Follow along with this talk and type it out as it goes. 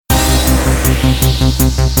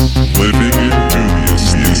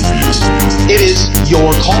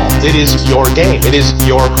your call. It is your game. It is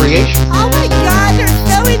your creation. Oh my God, they're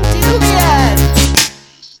so indubious.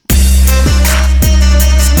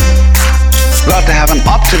 You have to have an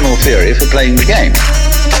optimal theory for playing the game.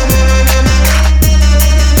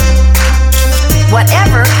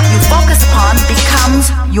 Whatever you focus upon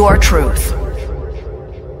becomes your truth.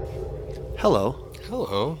 Hello.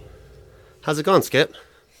 Hello. How's it going, Skip?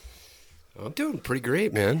 I'm doing pretty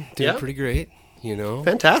great, man. Doing pretty great, you know.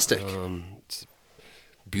 Fantastic. It's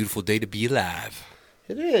a beautiful day to be alive.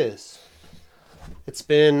 It is. It's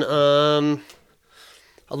been a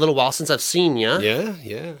little while since I've seen you.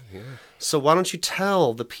 Yeah. So why don't you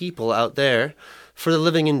tell the people out there for the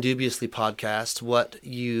Living Indubiously podcast what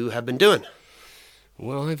you have been doing?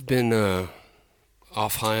 Well, I've been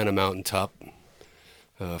off high on a mountaintop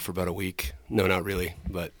for about a week. No, not really,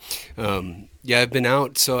 but I've been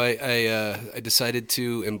out. So I decided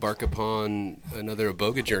to embark upon another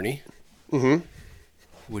Iboga journey,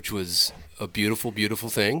 which was a beautiful, beautiful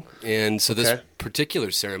thing. And so this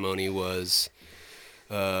particular ceremony was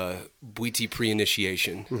Bwiti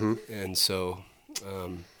pre-initiation, and so a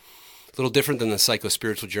little different than the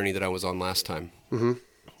psycho-spiritual journey that I was on last time,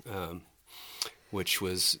 which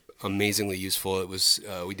was amazingly useful. It was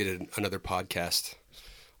we did another podcast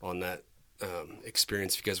on that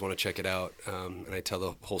experience if you guys want to check it out, and I tell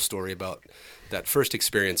the whole story about that first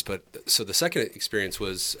experience. But so the second experience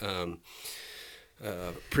was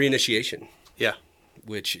pre-initiation,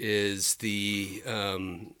 which is the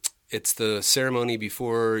it's the ceremony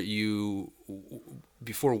before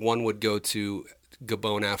one would go to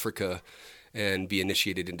Gabon, Africa, and be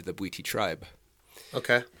initiated into the Bwiti tribe.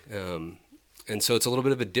 Okay. And so it's a little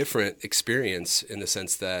bit of a different experience in the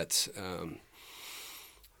sense that,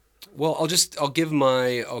 I'll give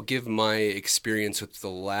my experience with the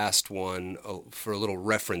last one for a little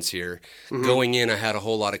reference here. Going in, I had a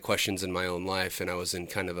whole lot of questions in my own life, and I was in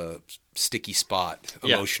kind of a sticky spot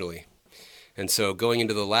emotionally. And so going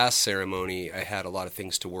into the last ceremony, I had a lot of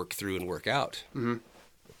things to work through and work out.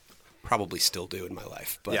 Probably still do in my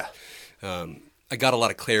life, but I got a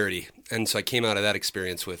lot of clarity. And so I came out of that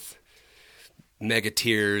experience with mega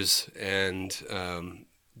tears and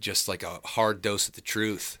just like a hard dose of the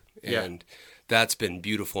truth. And that's been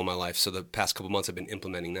beautiful in my life. So the past couple months I've been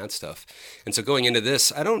implementing that stuff. And so going into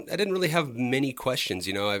this, I didn't really have many questions.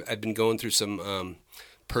 You know, I've been going through some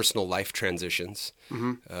personal life transitions.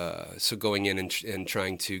 So going in and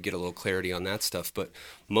trying to get a little clarity on that stuff, but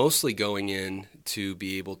mostly going in to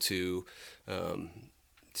be able to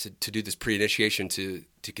do this pre-initiation to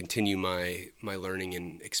continue my learning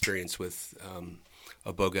and experience with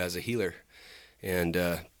Iboga as a healer.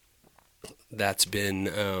 And that's been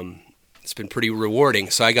it's been pretty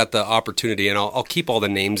rewarding. So I got the opportunity, and I'll keep all the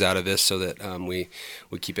names out of this so that we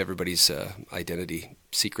keep everybody's identity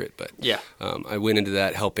secret. But I went into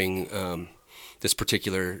that helping this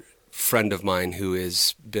particular friend of mine who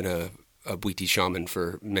has been a Bwiti shaman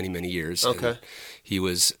for many, many years. Okay. And he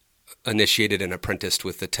was initiated and apprenticed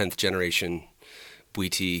with the 10th generation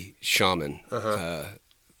Bwiti shaman,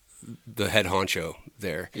 the head honcho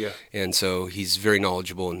there. And so he's very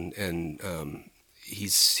knowledgeable and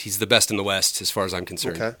he's the best in the West as far as I'm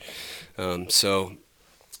concerned. So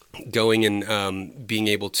going and being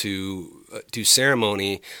able to do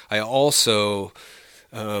ceremony, I also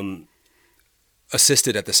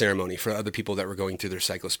assisted at the ceremony for other people that were going through their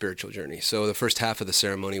psycho-spiritual journey. So the first half of the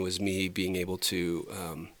ceremony was me being able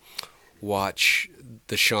to watch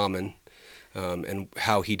the shaman and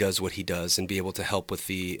how he does what he does, and be able to help with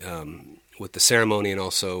the ceremony and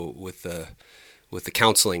also with the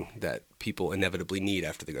counseling that people inevitably need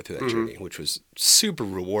after they go through that journey, which was super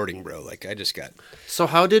rewarding, bro. Like I just got. So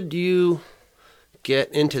how did you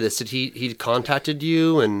get into this? Did he contacted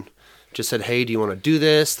you and just said, "Hey, do you want to do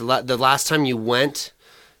this?" The last time you went,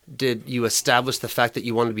 did you establish the fact that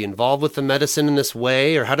you wanted to be involved with the medicine in this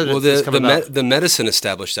way, or how did this come about? The medicine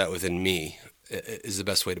established that within me is the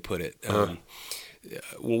best way to put it.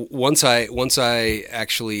 Once I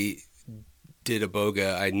actually did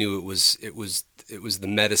Iboga, I knew it was the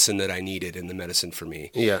medicine that I needed and the medicine for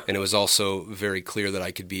me. And it was also very clear that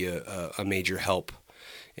I could be a major help.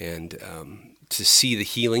 And to see the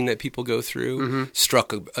healing that people go through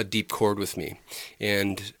struck a deep chord with me.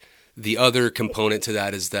 And the other component to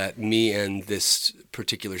that is that me and this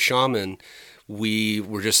particular shaman, we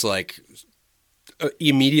were just like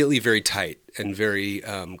immediately very tight and very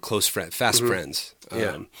close friends, fast friends.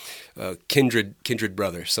 Kindred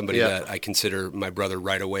brother, somebody that I consider my brother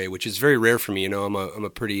right away, which is very rare for me. You know, I'm a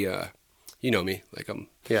pretty, you know me, like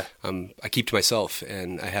I keep to myself,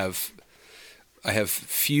 and I have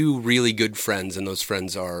few really good friends, and those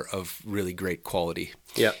friends are of really great quality.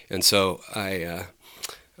 And so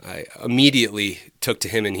I immediately took to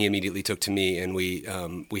him, and he immediately took to me, and we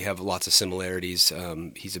have lots of similarities.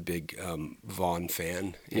 He's a big Vaughn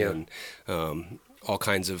fan, and all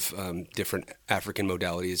kinds of different African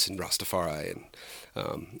modalities and Rastafari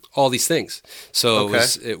and all these things. So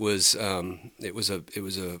it was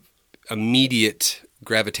a immediate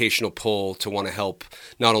gravitational pull to want to help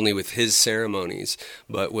not only with his ceremonies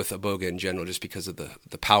but with Iboga in general, just because of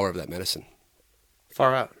the power of that medicine.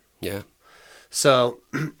 Far out. Yeah. So,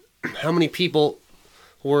 how many people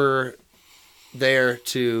were there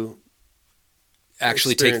to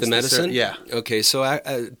actually take the medicine? Yeah. Okay, so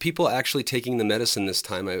people actually taking the medicine this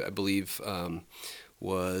time, I believe,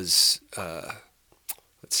 was, let's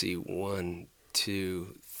see, 1,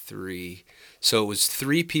 2, 3. So it was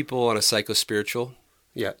 3 people on a psychospiritual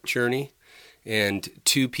journey, and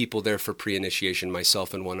 2 people there for pre-initiation,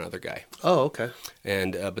 myself and one other guy. Oh, okay.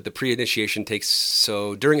 And but the pre-initiation takes,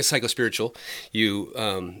 so during a psychospiritual,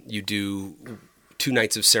 you do 2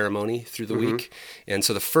 nights of ceremony through the week, and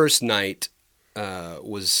so the first night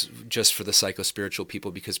was just for the psychospiritual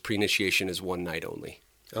people, because pre-initiation is 1 night only.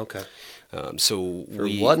 Okay. So for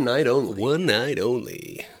 1 night only. 1 night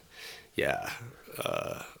only. Yeah.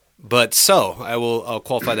 But so I'll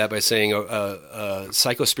qualify that by saying a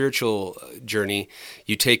psychospiritual journey,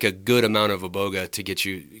 you take a good amount of Iboga to get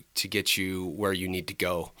you where you need to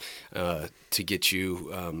go, to get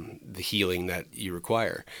you the healing that you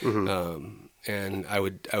require. And I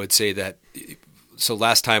would say that. So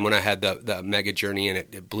last time when I had the mega journey, and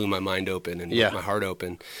it blew my mind open and my heart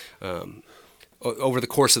open. Over the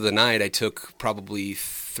course of the night, I took probably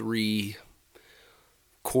 3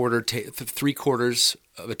 quarters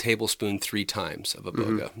of a tablespoon 3 times of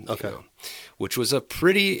Iboga. Okay. Which was a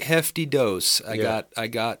pretty hefty dose. I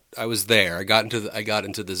was there. I got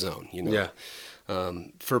into the zone. Yeah.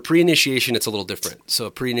 For pre-initiation, it's a little different. So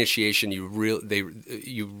pre-initiation, you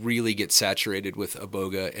really get saturated with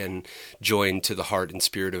Iboga and joined to the heart and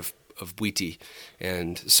spirit of Bwiti.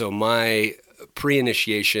 And so my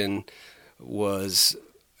pre-initiation was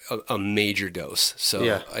a major dose.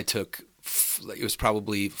 So I took, it was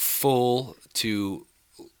probably full to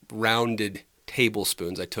rounded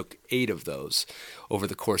tablespoons. I took 8 of those over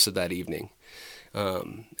the course of that evening.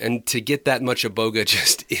 And to get that much Iboga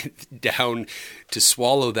just down, to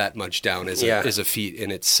swallow that much down is a feat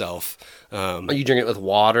in itself. You drink it with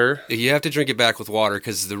water? You have to drink it back with water,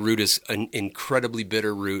 because the root is an incredibly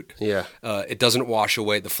bitter root. Yeah. It doesn't wash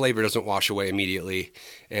away. The flavor doesn't wash away immediately.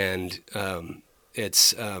 And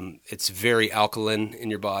it's very alkaline in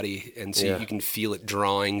your body, and so you can feel it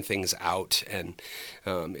drawing things out. And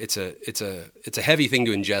it's a heavy thing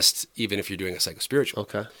to ingest, even if you're doing a psychospiritual.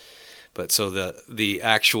 Okay. But so the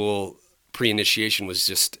actual pre-initiation was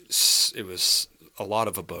it was a lot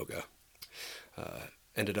of Iboga.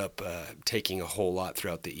 Ended up taking a whole lot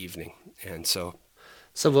throughout the evening, and so.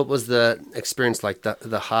 So what was the experience like,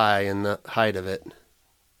 the high and the height of it?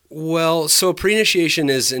 Well, so pre-initiation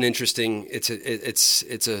is an interesting. It's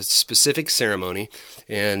a specific ceremony,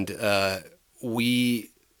 and so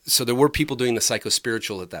there were people doing the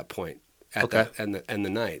psychospiritual at that point, and the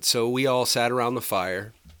night. So we all sat around the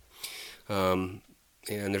fire. And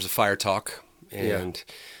there's a fire talk, and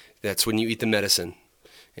that's when you eat the medicine,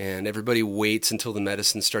 and everybody waits until the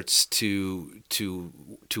medicine starts to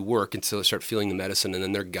work, until they start feeling the medicine, and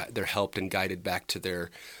then they're helped and guided back to their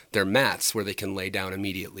mats where they can lay down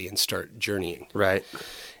immediately and start journeying. Right.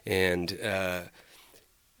 And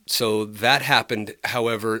so that happened.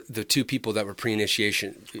 However, the 2 people that were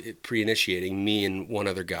pre-initiating, me and one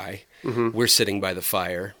other guy, we're sitting by the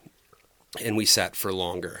fire. And we sat for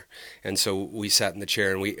longer. And so we sat in the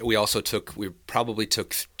chair, and we probably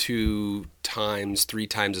took 2 times, 3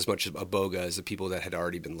 times as much Iboga as the people that had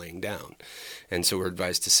already been laying down. And so we're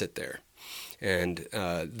advised to sit there. And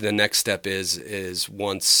the next step is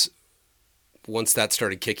once that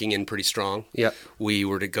started kicking in pretty strong, we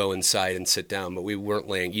were to go inside and sit down, but we weren't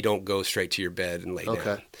laying. You don't go straight to your bed and lay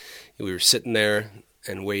down. We were sitting there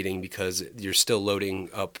and waiting, because you're still loading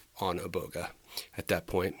up on Iboga at that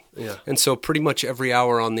point. Yeah. And so pretty much every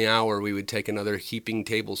hour on the hour, we would take another heaping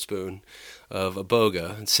tablespoon of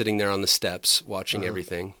Iboga and sitting there on the steps watching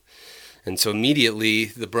everything. And so immediately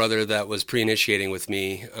the brother that was pre-initiating with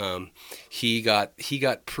me, he got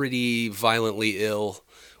pretty violently ill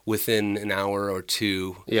within an hour or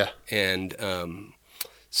 2. Yeah. And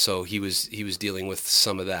so he was dealing with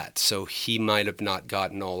some of that. So he might have not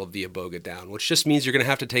gotten all of the Iboga down, which just means you're going to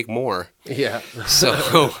have to take more. Yeah.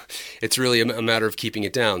 So it's really a matter of keeping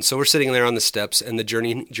it down. So we're sitting there on the steps, and the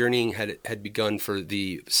journeying had begun for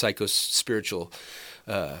the psychospiritual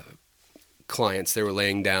clients. They were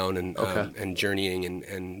laying down and journeying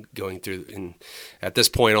and going through. And at this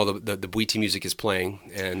point, all the Bwiti music is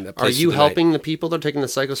playing. And Are you helping the people that are taking the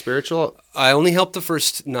psychospiritual? I only helped the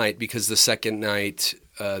first night because the second night,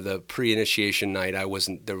 the pre-initiation night, I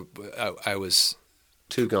wasn't there. I was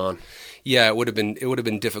too gone. Yeah, it would have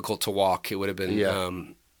been difficult to walk. It would have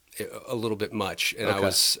been a little bit much, and I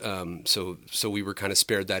was so we were kind of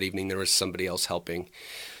spared that evening. There was somebody else helping.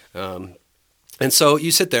 And so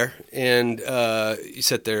you sit there, and you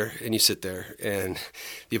sit there, and you sit there, and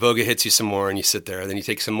the iboga hits you some more, and you sit there. And then you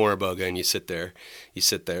take some more iboga, and you sit there, you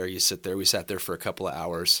sit there, you sit there. We sat there for a couple of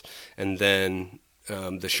hours, and then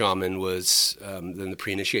the shaman was. Then the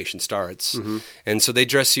pre-initiation starts, and so they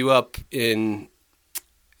dress you up in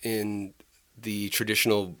the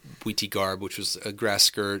traditional Bwiti garb, which was a grass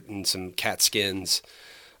skirt and some cat skins.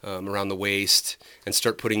 Around the waist, and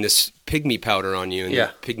start putting this pygmy powder on you. And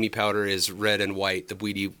the pygmy powder is red and white. The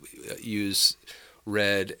Bwiti use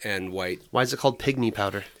red and white. Why is it called pygmy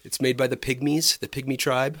powder? It's made by the Pygmies, the Pygmy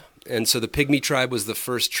tribe. And so the Pygmy tribe was the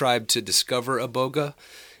first tribe to discover iboga.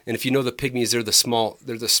 And if you know the Pygmies, they're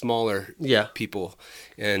the smaller people.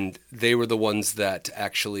 And they were the ones that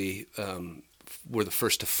actually were the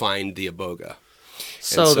first to find the iboga.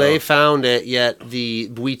 So they found it, yet the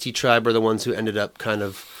Bwiti tribe are the ones who ended up kind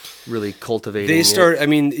of really cultivating They start. I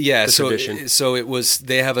mean, yeah. tradition. So it was.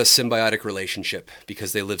 They have a symbiotic relationship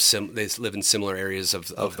because they live in similar areas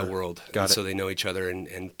of the world. Got it. So they know each other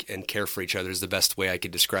and care for each other is the best way I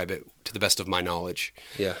could describe it to the best of my knowledge.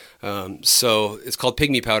 Yeah. So it's called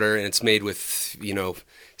pygmy powder, and it's made with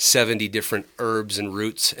 70 different herbs and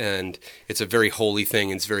roots, and it's a very holy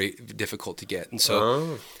thing. And it's very difficult to get. And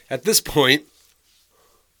so at this point,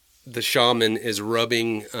 the shaman is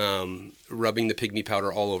rubbing the pygmy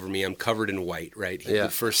powder all over me. I'm covered in white, right? The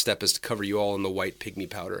first step is to cover you all in the white pygmy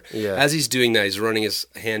powder. Yeah. As he's doing that, he's running his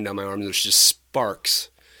hand down my arm. There's just sparks,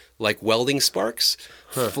 like welding sparks,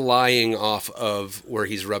 flying off of where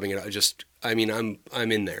he's rubbing it. I'm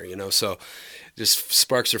in there, So just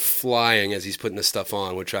sparks are flying as he's putting this stuff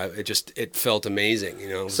on, which it felt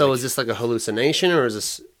amazing, So is this like a hallucination, or is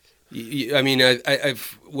this? I mean,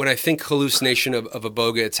 when I think hallucination of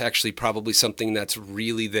iboga, it's actually probably something that's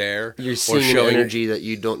really there. You're seeing an energy that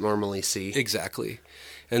you don't normally see. Exactly.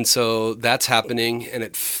 And so that's happening, and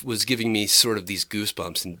it was giving me sort of these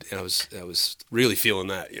goosebumps, and I was really feeling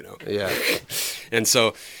that, Yeah. And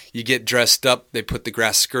so you get dressed up. They put the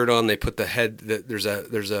grass skirt on. They put the head. There's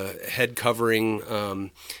a head covering,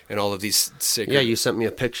 and all of these sacred. Yeah, you sent me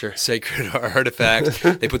a picture. Sacred artifacts.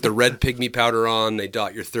 They put the red pygmy powder on. They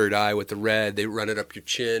dot your third eye with the red. They run it up your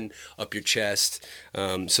chin, up your chest.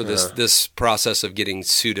 So this process of getting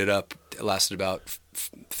suited up lasted about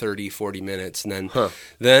 30, 40 minutes. And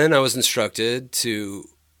then I was instructed to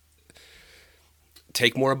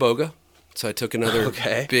take more iboga. So I took another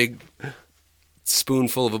big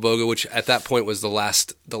spoonful of iboga, which at that point was the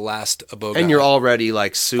last iboga. And you're already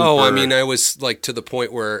like super. Oh, I mean, I was like to the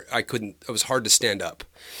point where it was hard to stand up.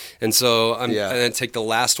 And so I'm going to take the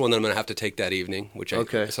last one that I'm going to have to take that evening,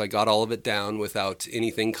 so I got all of it down without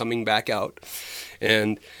anything coming back out.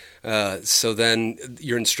 And so then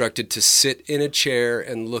you're instructed to sit in a chair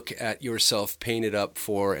and look at yourself painted up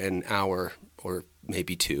for an hour or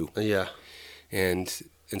maybe 2. Yeah. And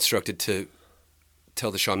instructed to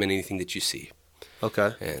tell the shaman anything that you see.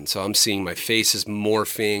 Okay. And so I'm seeing my face is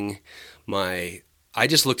morphing. I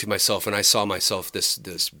just looked at myself and I saw myself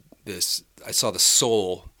I saw the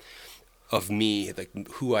soul of me, like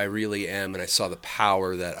who I really am, and I saw the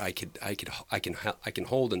power that I can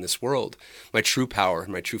hold in this world, my true power,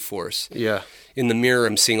 my true force. Yeah. In the mirror,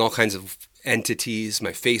 I'm seeing all kinds of entities.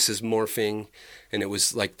 My face is morphing, and it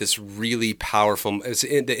was like this really powerful.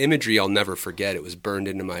 The imagery I'll never forget. It was burned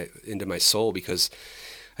into my soul because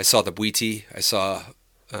I saw the Bwiti. I saw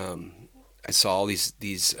all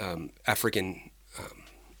these African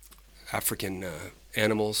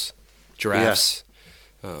animals, giraffes.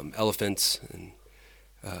 Elephants, and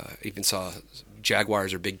even saw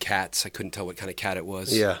jaguars or big cats. I couldn't tell what kind of cat it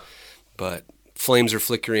was. Yeah. But flames are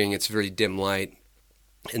flickering. It's very dim light.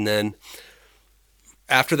 And then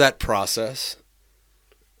after that process,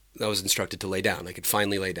 I was instructed to lay down. I could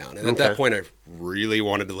finally lay down. And at that point, I really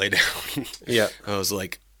wanted to lay down. Yeah. I was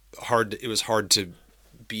like, it was hard to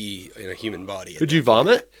be in a human body. Did you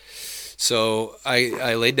vomit? So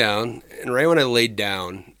I laid down, and right when I laid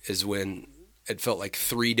down is when it felt like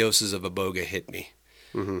 3 doses of iboga hit me.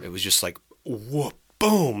 Mm-hmm. It was just like, whoop,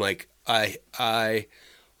 boom. Like I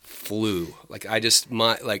flew.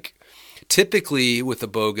 Like typically with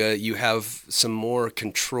iboga, you have some more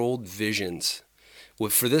controlled visions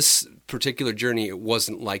For this particular journey, it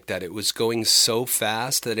wasn't like that. It was going so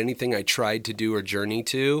fast that anything I tried to do or journey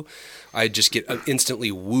to, I'd just get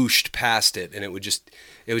instantly whooshed past it, and it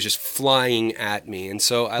was just flying at me. And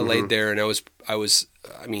so I laid there, and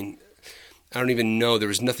I mean, I don't even know. There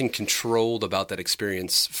was nothing controlled about that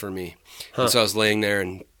experience for me. And so I was laying there,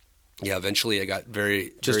 and eventually I got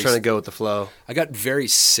very trying to go with the flow. I got very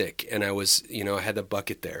sick, and I was, I had the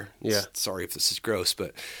bucket there. Yeah. Sorry if this is gross,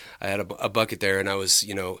 but I had a bucket there, and I was,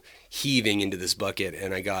 heaving into this bucket,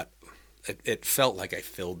 and it felt like I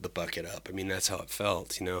filled the bucket up. I mean, that's how it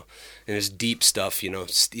felt, and this deep stuff,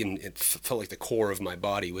 it felt like the core of my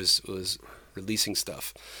body was releasing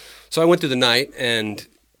stuff. So I went through the night and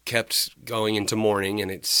kept going into morning, and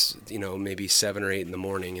it's, maybe 7 or 8 in the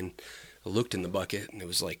morning, and I looked in the bucket, and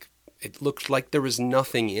it looked like there was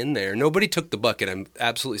nothing in there. Nobody took the bucket. I'm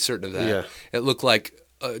absolutely certain of that. Yeah. It looked like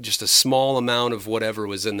just a small amount of whatever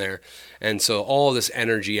was in there. And so all this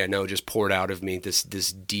energy, I know, just poured out of me, this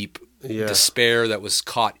deep despair that was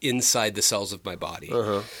caught inside the cells of my body.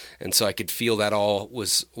 And so I could feel that all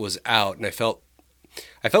was out, and I felt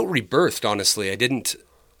rebirthed, honestly. I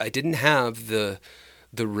didn't have the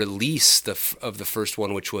release of the first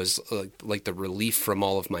one, which was like the relief from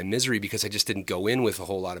all of my misery, because I just didn't go in with a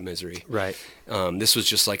whole lot of misery. Right. This was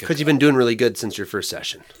just like because you've been doing really good since your first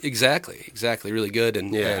session. Exactly, really good,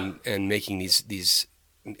 and making these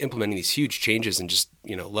implementing these huge changes, and just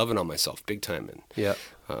loving on myself big time.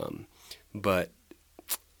 And but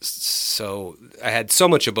so I had so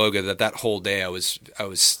much iboga that whole day I was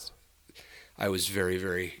very,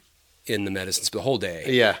 very in the medicines the whole day.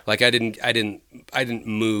 Yeah. Like I didn't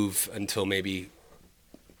move until maybe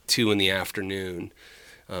 2 in the afternoon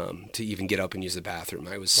to even get up and use the bathroom.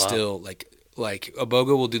 I was still like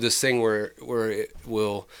iboga will do this thing where it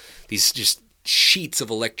will, these just sheets of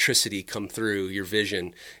electricity come through your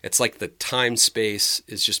vision. It's like the time space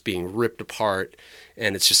is just being ripped apart,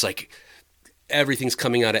 and it's just like everything's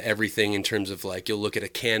coming out of everything, in terms of like, you'll look at a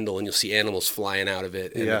candle and you'll see animals flying out of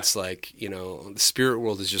it. And it's like, the spirit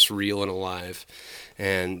world is just real and alive.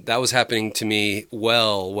 And that was happening to me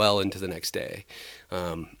well into the next day.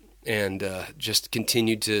 And just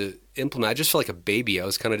continued to implement. I just felt like a baby. I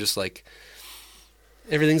was kind of just like,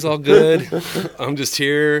 everything's all good. I'm just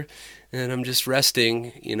here and I'm just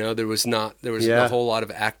resting. There was a whole lot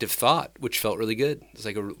of active thought, which felt really good. It was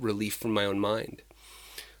like a relief from my own mind.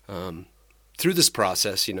 Through this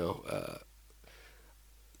process,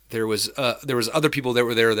 there was other people that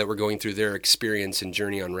were there that were going through their experience and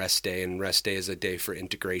journey on rest day, and rest day is a day for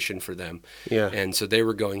integration for them. Yeah. And so they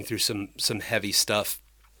were going through some heavy stuff,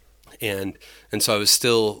 and so I was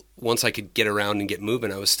still, once I could get around and get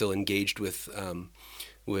moving, I was still engaged with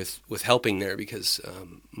helping there, because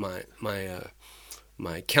my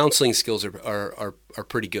counseling skills are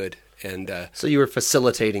pretty good. And so you were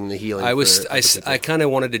facilitating the healing. I kind of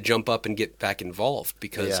wanted to jump up and get back involved,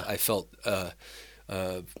 because I felt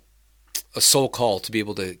a soul call to be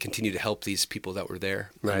able to continue to help these people that were there,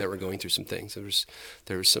 and that were going through some things. There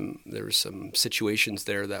was some situations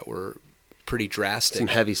there that were pretty drastic. Some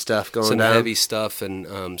heavy stuff going down. Some heavy stuff,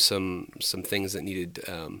 and some things that needed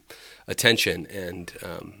attention. And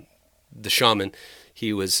the shaman,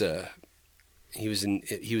 he was in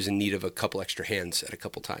need of a couple extra hands at a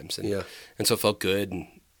couple times, and so it felt good. And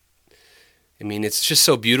I mean, it's just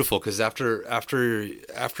so beautiful, because after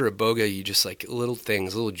iboga, you just like little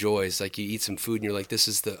things, little joys. Like you eat some food, and you're like,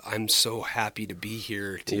 I'm so happy to be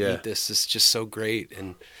here to eat this. It's just so great.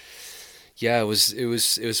 And it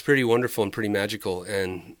was pretty wonderful and pretty magical,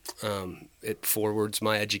 and it forwards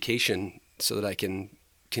my education so that I can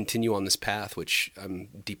continue on this path, which I'm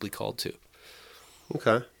deeply called to.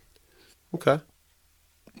 Okay.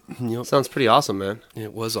 Yep. Sounds pretty awesome, man.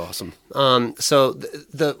 It was awesome. So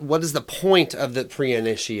what is the point of the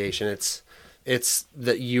pre-initiation? It's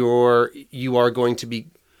that you are going to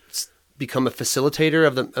become a facilitator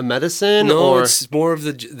of a medicine. No, or? It's more of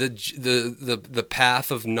the path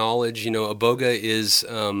of knowledge. Iboga is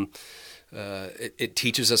it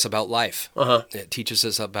teaches us about life. It teaches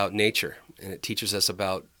us about nature, and it teaches us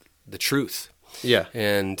about the truth. Yeah,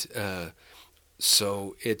 and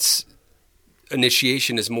so it's.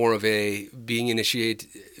 Initiation is more of being initiated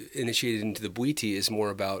into the Bwiti is more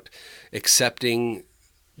about accepting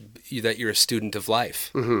that you're a student of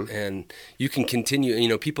life, and you can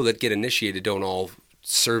continue. People that get initiated don't all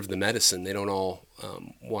serve the medicine. They don't all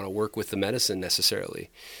want to work with the medicine necessarily.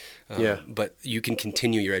 But you can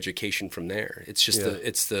continue your education from there. It's just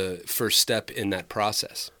it's the first step in that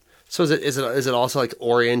process. So is it also like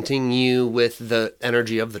orienting you with the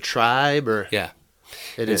energy of the tribe, or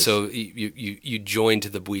It is. So you joined to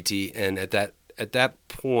the Bwiti, and at that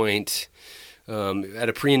point, At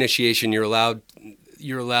a pre-initiation, you're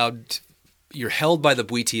held by the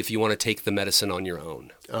Bwiti if you want to take the medicine on your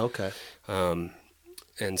own. Okay.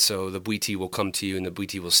 And so the Bwiti will come to you, and the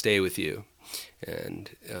Bwiti will stay with you. And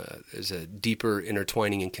there's a deeper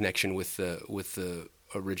intertwining and connection with the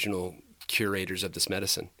original curators of this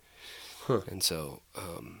medicine. Huh. And so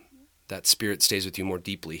that spirit stays with you more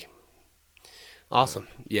deeply. Awesome.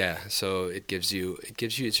 Yeah. So it gives you.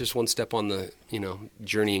 It's just one step on the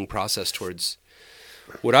journeying process towards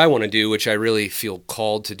what I want to do, which I really feel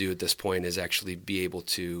called to do at this point, is actually be able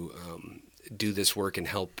to do this work and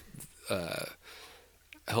help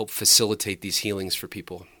facilitate these healings for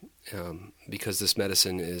people. Because this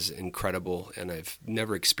medicine is incredible, and I've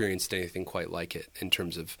never experienced anything quite like it in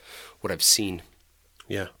terms of what I've seen.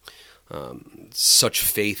 Yeah. Such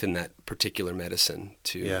faith in that particular medicine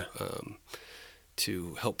to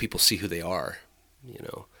help people see who they are,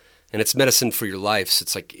 and it's medicine for your life. So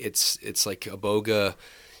it's like Iboga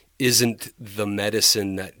isn't the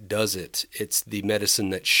medicine that does it. It's the medicine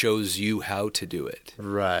that shows you how to do it.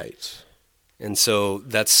 Right. And so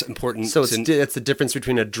that's important. So it's the difference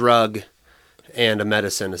between a drug and a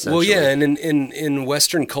medicine, essentially. Well, yeah, and in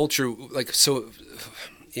Western culture,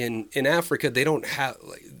 in Africa, they didn't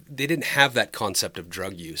have that concept of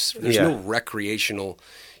drug use. There's no recreational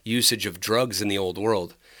usage of drugs in the old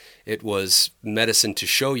world. It was medicine to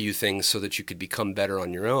show you things so that you could become better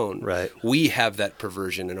on your own. Right. We have that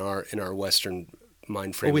perversion in our Western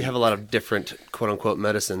mind frame. Well, we have a lot of different quote unquote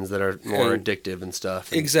medicines that are more addictive and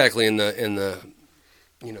stuff. Exactly. In the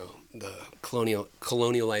the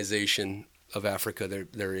colonialization of Africa,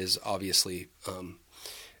 there is obviously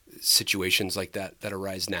situations like that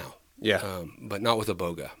arise now. Yeah. But not with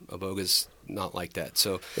Iboga. Iboga's not like that.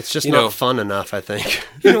 So it's just not fun enough, I think.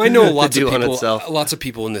 I know lots of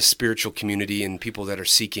people in the spiritual community and people that are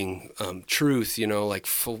seeking truth.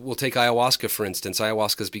 We'll take ayahuasca for instance.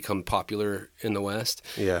 Ayahuasca has become popular in the West.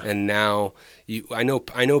 Yeah. And now I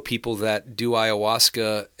know people that do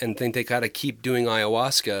ayahuasca and think they got to keep doing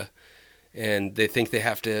ayahuasca, and they think they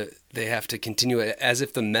have to continue it as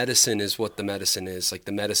if the medicine is what the medicine is. Like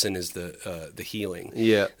the medicine is the healing.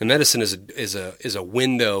 Yeah. The medicine is a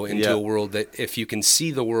window into a world that if you can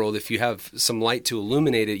see the world, if you have some light to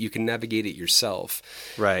illuminate it, you can navigate it yourself.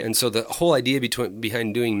 Right. And so the whole idea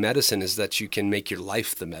behind doing medicine is that you can make your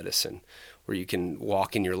life the medicine, where you can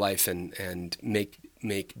walk in your life and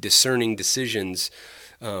make discerning decisions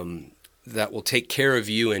that will take care of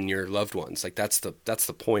you and your loved ones. Like that's the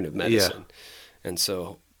point of medicine. Yeah. And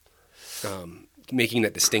so making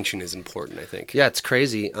that distinction is important, I think. Yeah, it's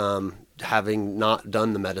crazy having not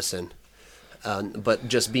done the medicine, but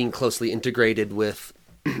just being closely integrated with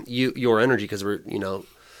your energy, because we're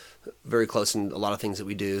very close in a lot of things that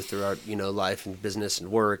we do through our life and business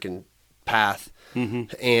and work and path,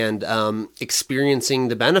 and experiencing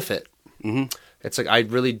the benefit. Mm-hmm. It's like I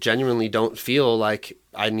really genuinely don't feel like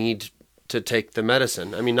I need to take the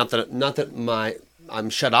medicine. I mean, not that I'm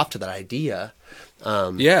shut off to that idea.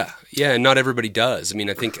 Yeah, and not everybody does. I mean,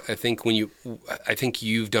 I think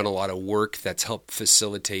you've done a lot of work that's helped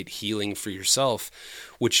facilitate healing for yourself,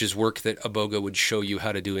 which is work that Iboga would show you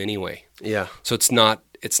how to do anyway. Yeah. So it's not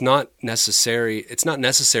necessary. It's not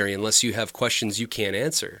necessary unless you have questions you can't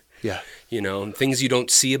answer. Yeah. Things you don't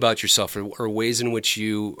see about yourself, or ways in which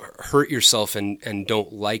you hurt yourself and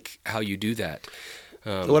don't like how you do that.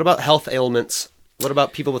 What about health ailments? What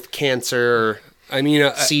about people with cancer?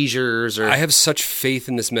 Seizures? I have such faith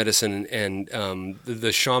in this medicine, and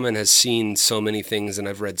the shaman has seen so many things, and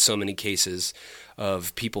I've read so many cases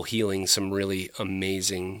of people healing some really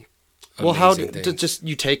amazing. Well, how just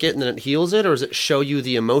you take it and then it heals it, or does it show you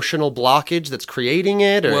the emotional blockage that's creating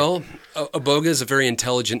it? Or? Well, Iboga is a very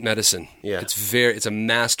intelligent medicine. Yeah, it's a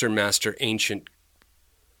master ancient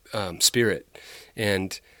spirit,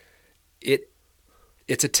 and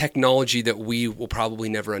it's a technology that we will probably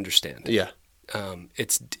never understand. Yeah.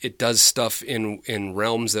 It does stuff in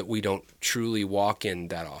realms that we don't truly walk in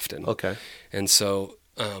that often. Okay. And so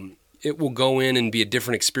it will go in and be a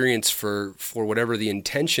different experience for whatever the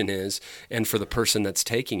intention is and for the person that's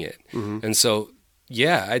taking it. Mm-hmm. And so,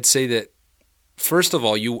 yeah, I'd say that first of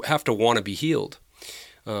all, you have to want to be healed.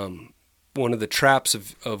 One of the traps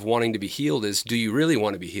of wanting to be healed is, do you really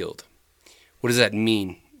want to be healed? What does that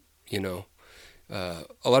mean? A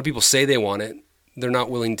lot of people say they want it. They're not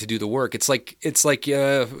willing to do the work. It's like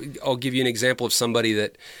I'll give you an example of somebody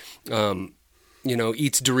that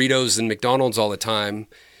eats Doritos and McDonald's all the time,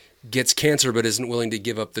 gets cancer, but isn't willing to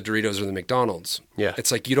give up the Doritos or the McDonald's. Yeah,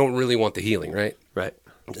 it's like you don't really want the healing, right? Right.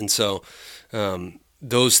 And so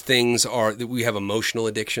those things are that we have emotional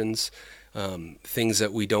addictions. things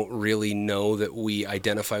that we don't really know that we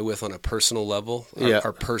identify with on a personal level. Yeah.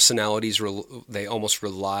 Our personalities, they almost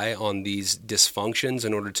rely on these dysfunctions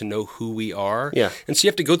in order to know who we are. Yeah. And so you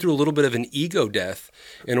have to go through a little bit of an ego death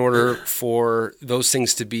in order for those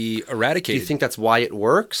things to be Do eradicated. you think that's why it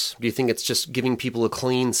works? Do you think it's just giving people a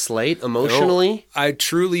clean slate emotionally? No, I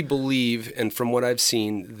truly believe, and from what I've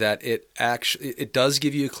seen, that it does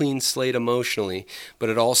give you a clean slate emotionally, but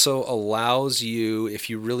it also allows you, if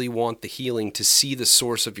you really want the healing, to see the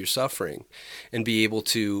source of your suffering and be able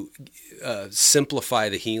to simplify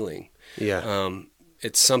the healing. Yeah.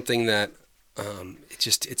 It's something that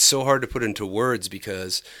it's so hard to put into words,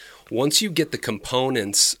 because once you get the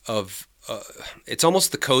components of it's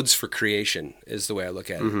almost the codes for creation is the way I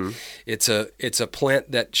look at it. It's a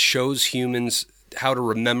plant that shows humans how to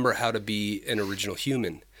remember how to be an original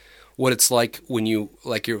human. What it's like when you're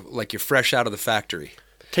fresh out of the factory.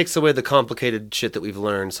 Takes away the complicated shit that we've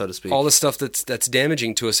learned, so to speak. All the stuff that's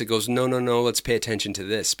damaging to us, it goes, no, let's pay attention to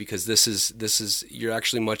this, because this is you're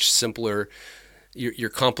actually much simpler. You're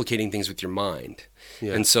complicating things with your mind.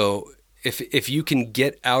 Yeah. And so if you can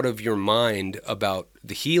get out of your mind about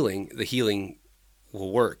the healing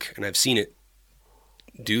will work. And I've seen it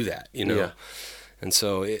do that, Yeah. And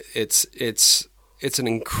so it's an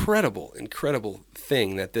incredible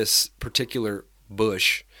thing that this particular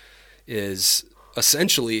bush is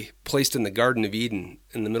essentially placed in the Garden of Eden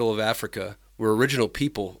in the middle of Africa, where original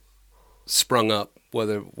people sprung up,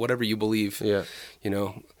 whatever you believe. Yeah.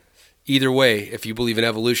 Either way, if you believe in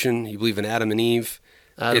evolution, you believe in Adam and Eve.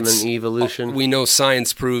 Adam and Eve evolution. We know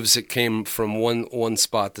science proves it came from one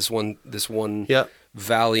spot, this one Yep.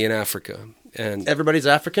 valley in Africa. And Everybody's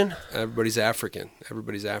African? everybody's African.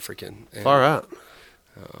 And, Far out.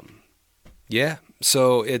 yeah.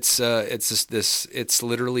 So it's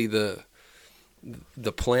literally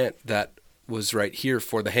the plant that was right here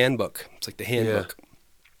for the handbook. It's like the handbook.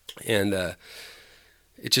 And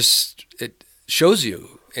it shows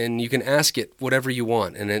you, and you can ask it whatever you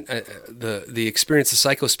want. And the experience, the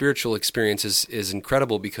psycho-spiritual experience is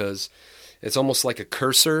incredible, because it's almost like a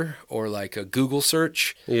cursor or like a Google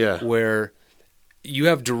search. Yeah. Where you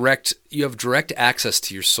have direct access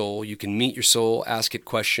to your soul. You can meet your soul, ask it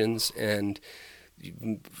questions, and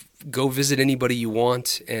go visit anybody you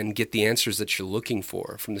want and get the answers that you're looking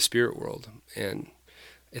for from the spirit world. And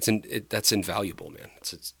that's invaluable, man.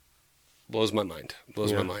 It blows my mind.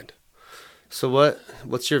 My mind. So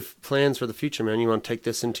what's your plans for the future, man? You want to take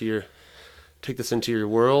this into your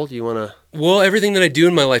world? You want to? Well, everything that I do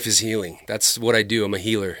in my life is healing. That's what I do. I'm a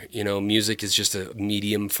healer. Music is just a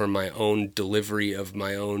medium for my own delivery of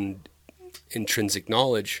my own intrinsic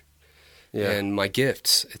knowledge. Yeah. And my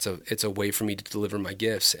gifts. It's a way for me to deliver my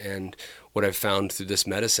gifts. And what I've found through this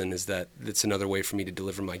medicine is that it's another way for me to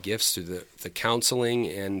deliver my gifts through the counseling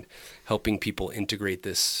and helping people integrate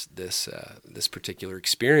this particular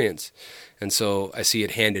experience. And so I see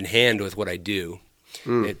it hand in hand with what I do.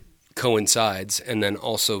 It coincides. And then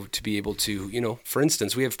also to be able to, for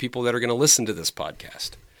instance, we have people that are going to listen to this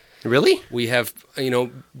podcast. Really? We have, being I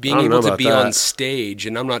don't able know to about be that. on stage,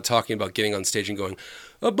 and I'm not talking about getting on stage and going,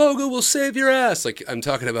 Iboga will save your ass. Like, I'm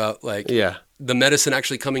talking about the medicine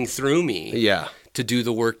actually coming through me. Yeah. To do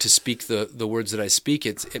the work, to speak the words that I speak.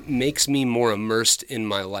 It makes me more immersed in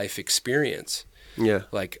my life experience. Yeah.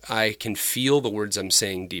 Like, I can feel the words I'm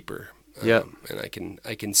saying deeper. Yeah. And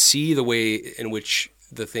I can see the way in which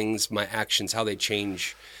the things, my actions, how they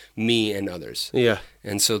change me and others. Yeah.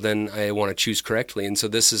 And so then I want to choose correctly. And so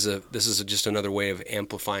this is just another way of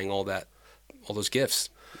amplifying all those gifts.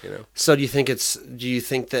 So do you think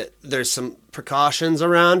that there's some precautions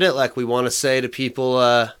around it? Like, we want to say to people,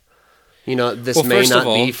 this may not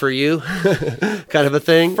be for you, kind of a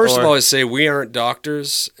thing? First of all, I say we aren't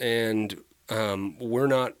doctors, and we're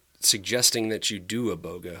not suggesting that you do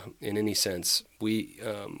Iboga in any sense. We're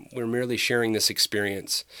merely sharing this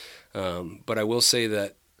experience. But I will say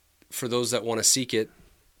that for those that want to seek it,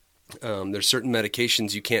 there's certain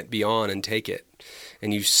medications you can't be on and take it.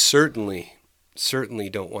 And you certainly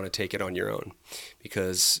don't want to take it on your own,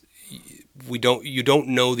 because you don't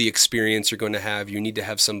know the experience you're going to have. You need to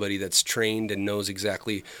have somebody that's trained and knows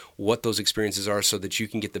exactly what those experiences are, so that you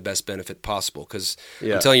can get the best benefit possible. Because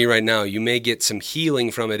I'm telling you right now, you may get some healing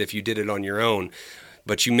from it if you did it on your own,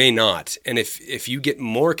 but you may not. And if you get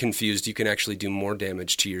more confused, you can actually do more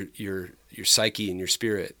damage to your psyche and your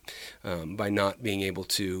spirit by not being able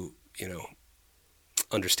to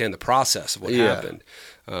understand the process of what happened.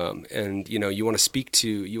 And you want to speak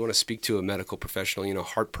to a medical professional.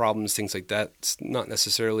 Heart problems, things like that, it's not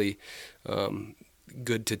necessarily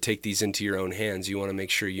good to take these into your own hands. You want to make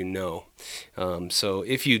sure so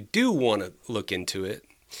if you do want to look into it,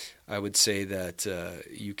 I would say that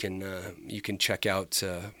you can check out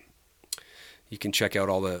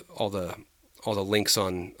all the links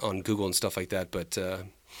on Google and stuff like that. But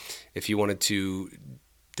if you wanted to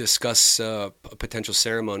discuss a potential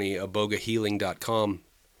ceremony, abogahealing.com.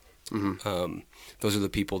 Those are the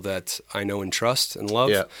people that I know and trust and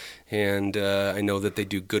love, and I know that they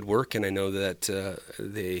do good work, and I know that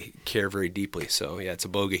they care very deeply. So yeah, it's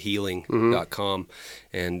abogahealing.com,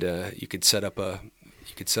 and you could set up a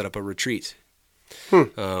retreat.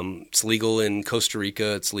 It's legal in Costa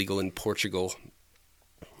Rica. It's legal in Portugal.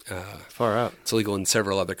 Far out. It's legal in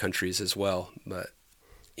several other countries as well, but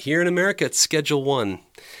here in America, it's Schedule 1.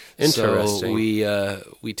 Interesting. So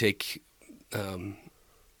we take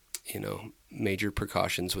major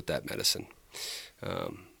precautions with that medicine.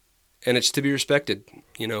 And it's to be respected.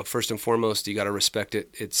 First and foremost, you got to respect it.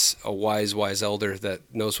 It's a wise elder that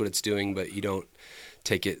knows what it's doing, but you don't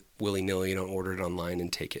take it willy-nilly. You don't order it online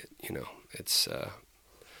and take it. It's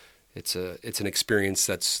an experience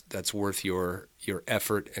that's worth your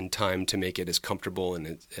effort and time to make it as comfortable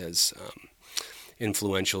and as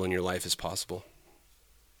influential in your life as possible.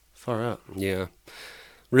 Far out. Yeah.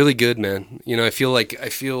 Really good, man. I feel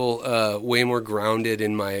way more grounded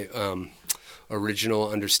in my original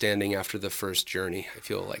understanding after the first journey. I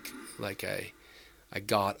feel like I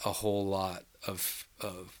got a whole lot of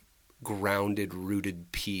grounded,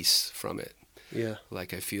 rooted peace from it. Yeah.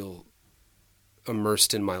 Like I feel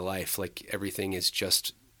immersed in my life. Like everything is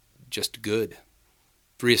just good,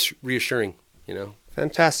 reassuring.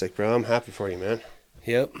 Fantastic, bro. I'm happy for you, man.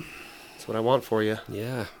 Yep. That's what I want for you.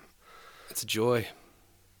 Yeah. It's a joy.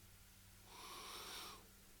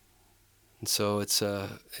 And so it's a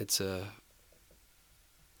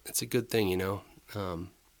good thing, I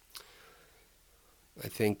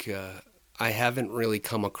think I haven't really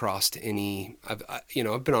come across any.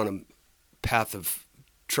 I've been on a path of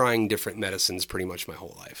trying different medicines pretty much my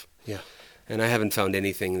whole life. Yeah. And I haven't found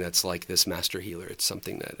anything that's like this master healer. It's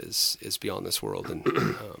something that is beyond this world. And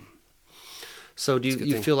so do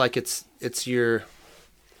you feel like it's your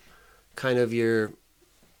kind of your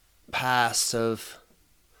past of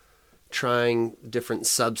trying different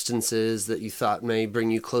substances that you thought may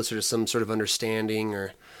bring you closer to some sort of understanding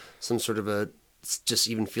or some sort of a just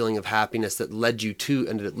even feeling of happiness that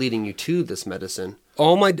ended up leading you to this medicine?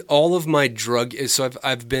 All of my drug is, so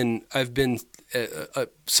I've been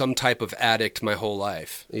some type of addict my whole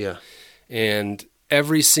life. Yeah. And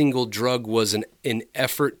every single drug was an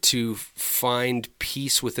effort to find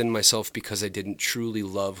peace within myself because I didn't truly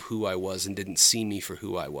love who I was and didn't see me for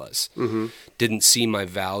who I was. Mm-hmm. Didn't see my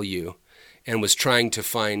value and was trying to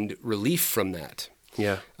find relief from that.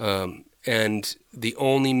 Yeah. And the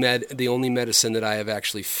only medicine that I have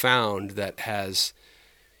actually found that has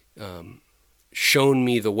shown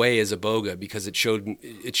me the way is Iboga, because it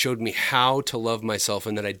showed me how to love myself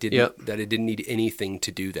and that I didn't need anything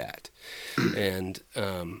to do that. And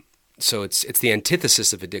so it's the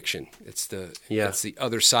antithesis of addiction. It's the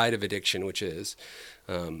other side of addiction, which is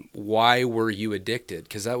why were you addicted?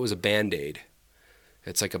 Because that was a Band-Aid.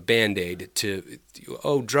 It's like a Band-Aid to,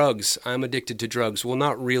 drugs. I'm addicted to drugs. Well,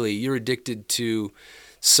 not really. You're addicted to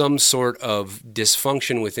some sort of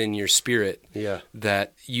dysfunction within your spirit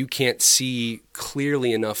that you can't see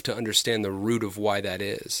clearly enough to understand the root of why that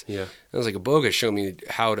is. Yeah. I was like, Iboga showed me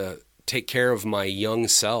how to take care of my young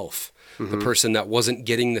self, the person that wasn't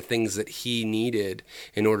getting the things that he needed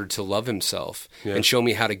in order to love himself, and show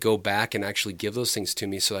me how to go back and actually give those things to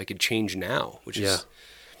me so I could change now, which is,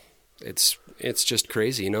 it's just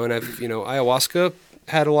crazy, And ayahuasca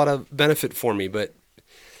had a lot of benefit for me, but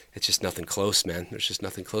it's just nothing close, man. There's just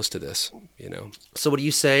nothing close to this, So what do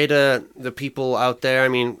you say to the people out there? I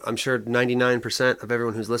mean, I'm sure 99% of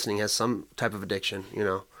everyone who's listening has some type of addiction,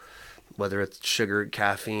 whether it's sugar,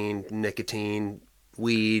 caffeine, nicotine,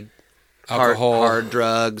 weed, alcohol, hard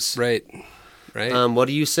drugs. Right. What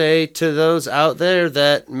do you say to those out there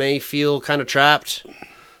that may feel kind of trapped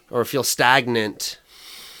or feel stagnant?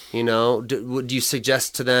 Would you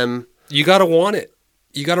suggest to them? You got to want it.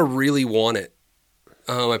 You got to really want it.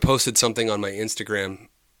 I posted something on my Instagram.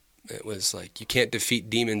 It was like, you can't defeat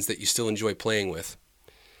demons that you still enjoy playing with.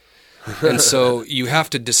 And so you have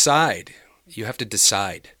to decide.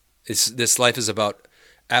 This life is about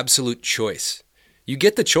absolute choice. You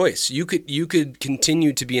get the choice. You could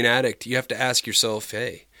continue to be an addict. You have to ask yourself,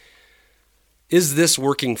 hey, is this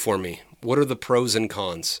working for me? What are the pros and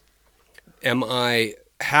cons? Am I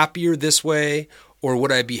happier this way, or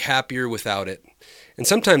would I be happier without it? And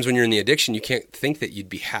sometimes when you're in the addiction, you can't think that you'd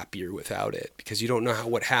be happier without it because you don't know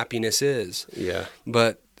what happiness is. Yeah.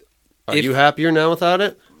 But are you happier now without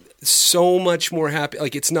it? so much more happy.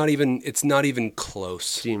 Like it's not even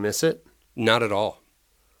close. Do you miss it? Not at all.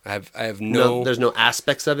 I have no. There's no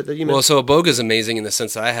aspects of it that you miss. Well, so Iboga is amazing in the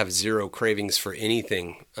sense that I have zero cravings for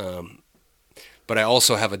anything, but I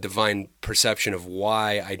also have a divine perception of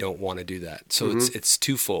why I don't want to do that. So it's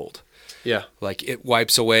twofold. Yeah. Like it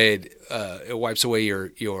wipes away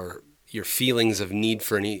your feelings of need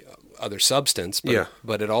for any other substance.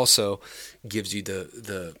 But it also gives you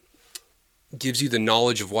the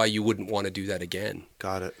knowledge of why you wouldn't want to do that again.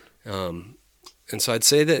 Got it. And so I'd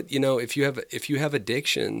say that, if you have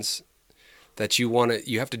addictions that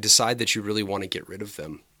you have to decide that you really want to get rid of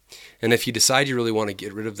them. And if you decide you really want to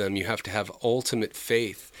get rid of them, you have to have ultimate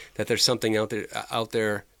faith that there's something out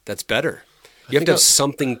there that's better. You have to have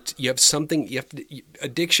something.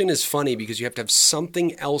 Addiction is funny because you have to have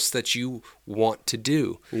something else that you want to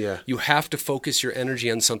do. Yeah. You have to focus your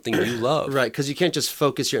energy on something you love. Right, because you can't just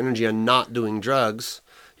focus your energy on not doing drugs.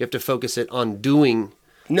 You have to focus it on doing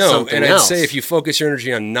something I'd else. say if you focus your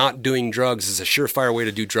energy on not doing drugs, it's a surefire way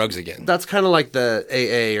to do drugs again. That's kind of like the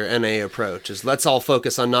AA or NA approach, is let's all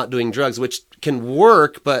focus on not doing drugs, which can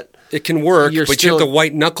work, but... It can work, you have to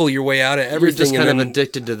white knuckle your way out of everything. You're just kind of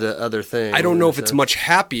addicted to the other thing. I don't know if it's much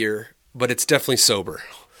happier, but it's definitely sober.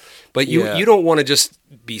 But you don't want to just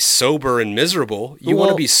be sober and miserable. You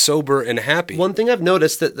want to be sober and happy. One thing I've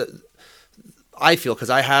noticed that I feel, because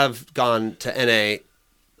I have gone to NA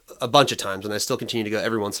a bunch of times, and I still continue to go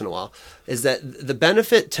every once in a while, is that the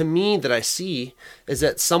benefit to me that I see is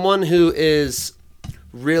that someone who is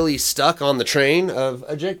really stuck on the train of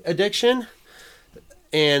addiction,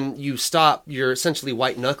 and you stop, you're essentially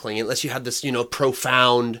white knuckling, unless you have this,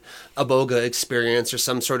 profound Iboga experience or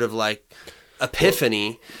some sort of like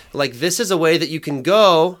epiphany. Like this is a way that you can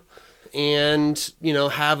go and,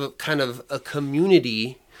 have a kind of a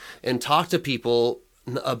community and talk to people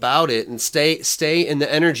about it and stay in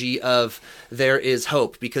the energy of there is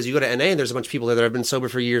hope, because you go to NA and there's a bunch of people there that have been sober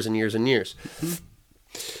for years and years and years.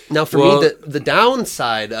 Now for me, the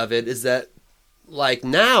downside of it is that, like,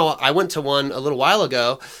 now I went to one a little while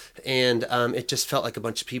ago, and it just felt like a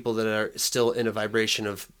bunch of people that are still in a vibration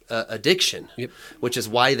of addiction, which is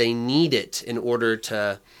why they need it in order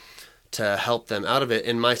to help them out of it.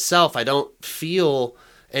 And myself, I don't feel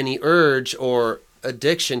any urge or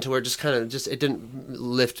addiction to where it didn't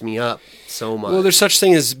lift me up so much. Well, there's such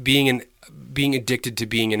thing as being addicted to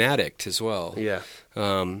being an addict as well. Yeah.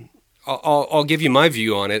 I'll give you my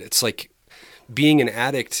view on it. It's like being an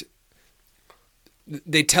addict.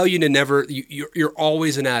 They tell you to never. You're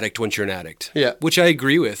always an addict once you're an addict. Yeah. Which I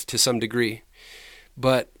agree with to some degree,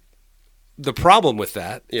 but the problem with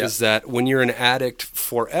that is that when you're an addict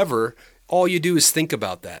forever, all you do is think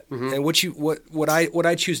about that. Mm-hmm. And what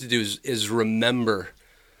I choose to do is remember.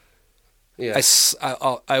 Yeah.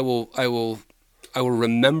 I will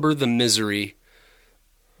remember the misery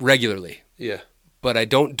regularly. Yeah. But I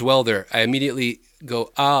don't dwell there. I immediately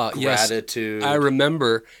go, gratitude. Yes, I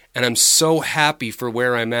remember, and I'm so happy for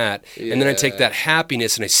where I'm at. Yeah. And then I take that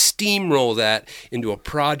happiness and I steamroll that into a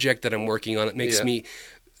project that I'm working on. It makes me,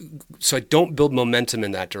 so I don't build momentum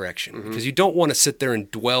in that direction, because you don't want to sit there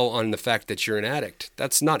and dwell on the fact that you're an addict.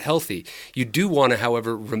 That's not healthy. You do want to,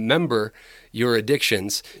 however, remember your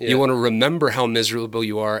addictions. Yeah. You want to remember how miserable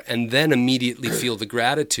you are, and then immediately feel the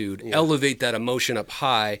gratitude, elevate that emotion up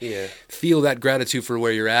high, feel that gratitude for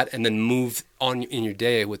where you're at, and then move on in your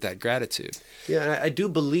day with that gratitude. Yeah, I do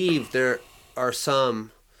believe there are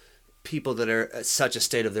some people that are at such a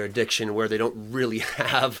state of their addiction where they don't really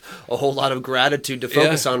have a whole lot of gratitude to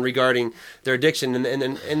focus on regarding their addiction.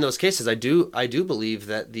 And in those cases, I do believe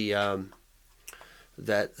that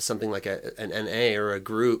that something like an NA or a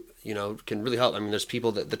group, can really help. I mean, there's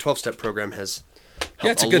people that the 12-step program has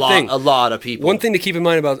helped it's a good thing. A lot of people. One thing to keep in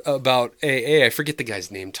mind about AA, I forget the guy's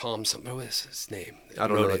name, Tom something. What is his name? I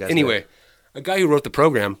don't know the guy's anyway, name. A guy who wrote the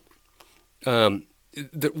program,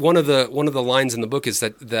 one of the lines in the book is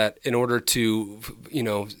that in order to,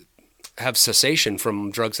 have cessation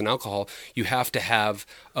from drugs and alcohol, you have to have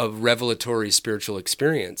a revelatory spiritual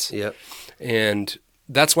experience. Yep. And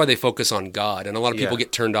that's why they focus on God, and a lot of people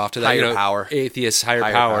get turned off to that. Higher power. Atheists, higher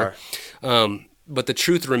power. But the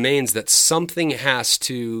truth remains that something has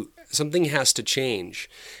to change,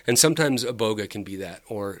 and sometimes Iboga can be that,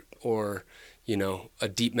 or a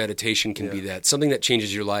deep meditation can be that. Something that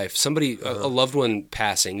changes your life. Somebody, a loved one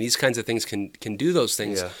passing. These kinds of things can do those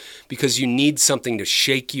things because you need something to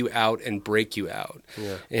shake you out and break you out.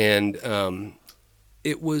 Yeah. And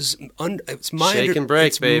it's my shake and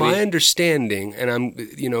break, baby. My understanding, and I'm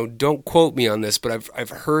don't quote me on this, but I've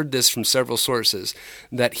heard this from several sources,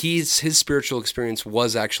 that his spiritual experience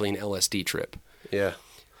was actually an LSD trip. Yeah.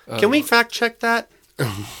 Can we fact check that?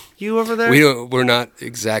 you over there? We're not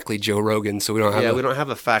exactly Joe Rogan, so we don't have. We don't have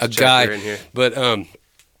a fact a checker guy in here. But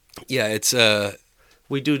yeah, it's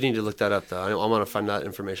We do need to look that up, though. I want to find that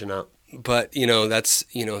information out. But that's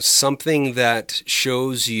something that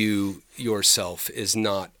shows you yourself is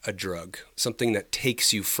not a drug. Something that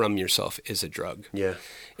takes you from yourself is a drug. Yeah.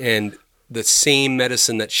 And the same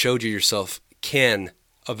medicine that showed you yourself can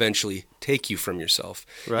eventually take you from yourself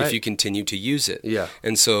if you continue to use it. Yeah.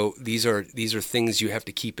 And so these are things you have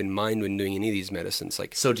to keep in mind when doing any of these medicines.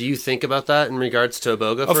 Like, so do you think about that in regards to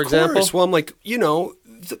Iboga, for of example? course. Well, I'm like,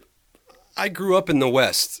 I grew up in the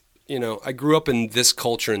West. I grew up in this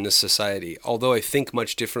culture, in this society, although I think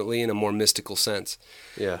much differently in a more mystical sense.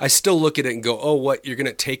 Yeah. I still look at it and go, oh, what, you're going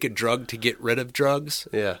to take a drug to get rid of drugs?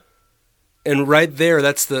 Yeah. And right there,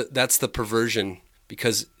 that's the perversion,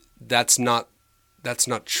 because that's not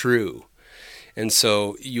true. And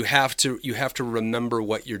so you have to remember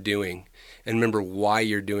what you're doing and remember why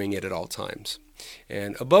you're doing it at all times.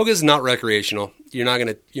 And Iboga is not recreational. You're not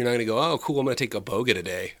gonna go, oh, cool, I'm gonna take Iboga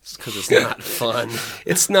today, Because it's not fun.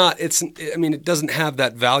 It's not. It doesn't have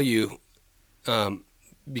that value,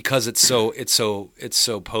 because it's so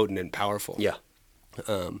potent and powerful. Yeah.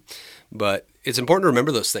 But it's important to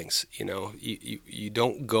remember those things. You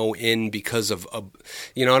don't go in because of I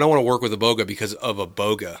don't want to work with Iboga because of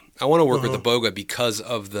Iboga. I want to work with Iboga because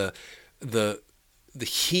of the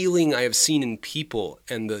healing I have seen in people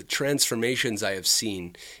and the transformations I have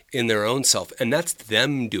seen in their own self. And that's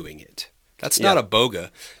them doing it. That's not Iboga.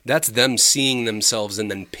 That's them seeing themselves and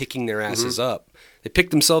then picking their asses up. They pick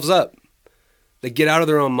themselves up. They get out of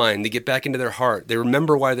their own mind. They get back into their heart. They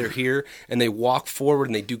remember why they're here, and they walk forward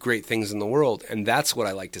and they do great things in the world. And that's what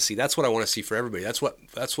I like to see. That's what I want to see for everybody. That's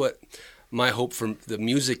what my hope for the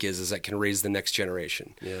music is that can raise the next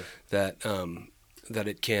generation. Yeah. That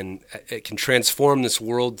it can transform this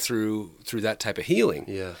world through that type of healing.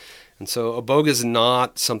 Yeah. And so Iboga is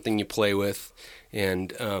not something you play with.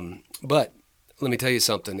 And but let me tell you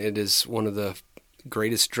something. It is one of the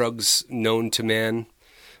greatest drugs known to man.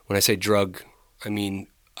 When I say drug, I mean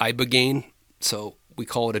ibogaine. So we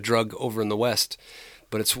call it a drug over in the West.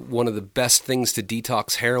 But it's one of the best things to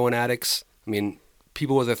detox heroin addicts. I mean,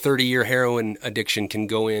 people with a 30-year heroin addiction can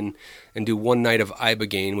go in and do one night of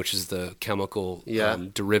ibogaine, which is the chemical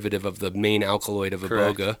derivative of the main alkaloid of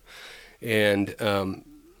Iboga, and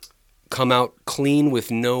come out clean with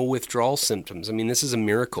no withdrawal symptoms. I mean, this is a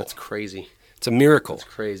miracle. That's crazy. It's a miracle. It's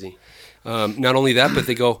crazy. Not only that, but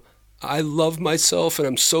they go, I love myself and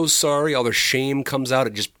I'm so sorry. All their shame comes out.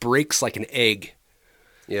 It just breaks like an egg.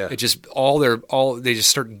 Yeah. It just they just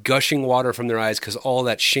start gushing water from their eyes because all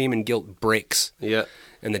that shame and guilt breaks. Yeah.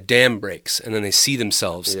 And the dam breaks, and then they see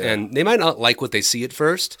themselves. Yeah. And they might not like what they see at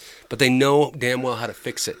first, but they know damn well how to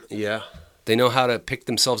fix it. Yeah. They know how to pick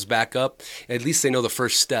themselves back up. At least they know the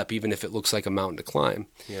first step, even if it looks like a mountain to climb.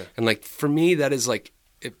 Yeah. And like for me, that is like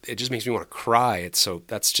it just makes me want to cry.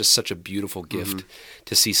 That's just such a beautiful gift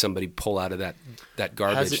to see somebody pull out of that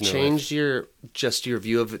garbage. Has it in their changed your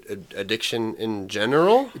view of addiction in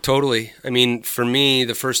general? Totally. I mean, for me,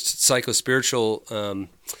 the first psychospiritual,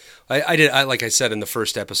 like I said in the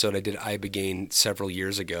first episode, I did ibogaine several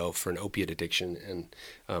years ago for an opiate addiction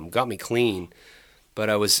and got me clean. But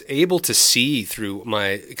I was able to see through my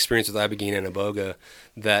experience with ibogaine and Iboga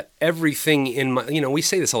that everything in my, we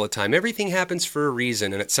say this all the time, everything happens for a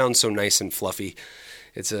reason, and it sounds so nice and fluffy.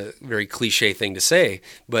 It's a very cliche thing to say,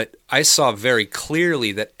 but I saw very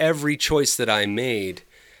clearly that every choice that I made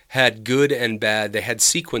had good and bad. They had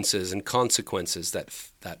sequences and consequences that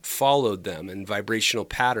followed them, and vibrational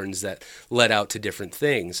patterns that led out to different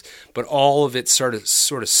things. But all of it sort of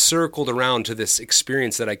circled around to this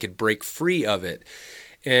experience that I could break free of it.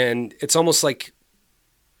 And it's almost like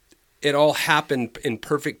it all happened in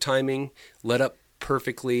perfect timing, led up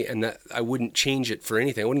perfectly, and that I wouldn't change it for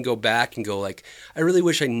anything. I wouldn't go back and go like, I really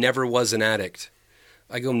wish I never was an addict.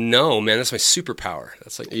 I go, no, man, that's my superpower.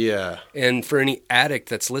 That's like, yeah. And for any addict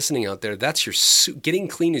that's listening out there, that's your getting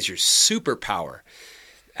clean is your superpower.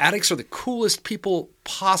 Addicts are the coolest people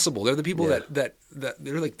possible. They're the people that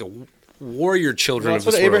they're like the warrior children of this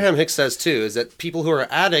That's what world. Abraham Hicks says too, is that people who are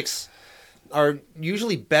addicts are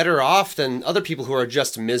usually better off than other people who are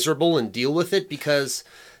just miserable and deal with it because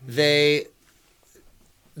they've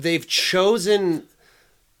chosen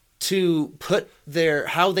to put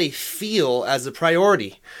how they feel as a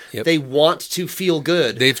priority. Yep. They want to feel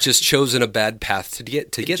good. They've just chosen a bad path to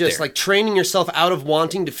get there. Just like training yourself out of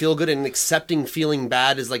wanting to feel good and accepting feeling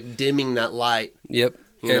bad is like dimming that light. Yep.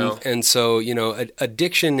 And so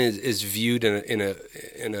addiction is viewed in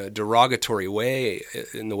a derogatory way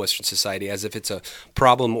in the Western society as if it's a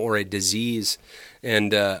problem or a disease,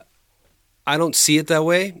 and I don't see it that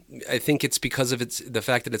way. I think it's because of the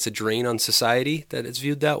fact that it's a drain on society that it's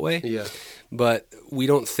viewed that way. Yeah. But we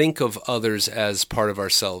don't think of others as part of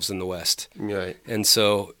ourselves in the West. Right. And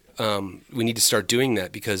so we need to start doing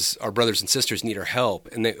that because our brothers and sisters need our help,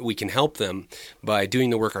 and that we can help them by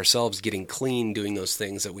doing the work ourselves, getting clean, doing those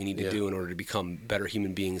things that we need to do in order to become better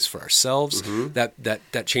human beings for ourselves.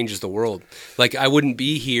 That changes the world. Like, I wouldn't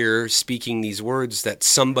be here speaking these words that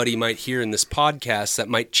somebody might hear in this podcast that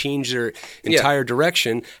might change their entire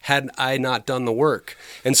direction had I not done the work.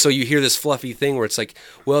 And so you hear this fluffy thing where it's like,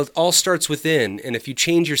 well, it all starts within, and if you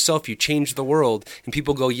change yourself, you change the world. And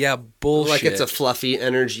people go, yeah, bullshit. Like it's a fluffy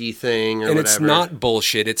energy thing or and whatever. It's not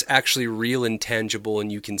bullshit. It's actually real and tangible,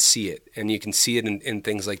 and you can see it. And you can see it in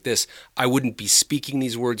things like this. I wouldn't be speaking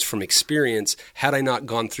these words from experience had I not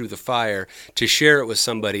gone through the fire to share it with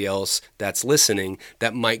somebody else that's listening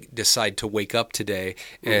that might decide to wake up today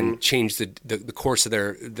and change the course of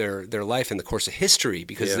their life and the course of history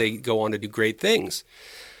because they go on to do great things.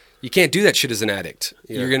 You can't do that shit as an addict.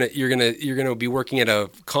 Yeah. You're gonna be working at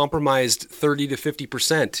a compromised 30 to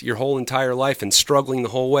 50% your whole entire life and struggling the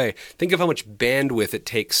whole way. Think of how much bandwidth it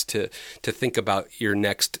takes to think about your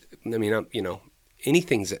next. I mean,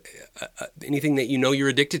 anything that you know you're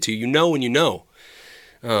addicted to. You know when you know.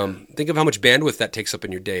 Think of how much bandwidth that takes up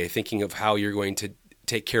in your day. Thinking of how you're going to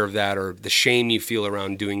take care of that, or the shame you feel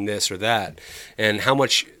around doing this or that, and how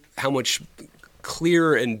much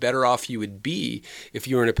clearer and better off you would be if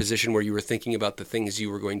you were in a position where you were thinking about the things you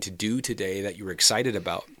were going to do today that you were excited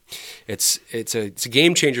about. It's a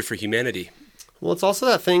game changer for humanity. Well, it's also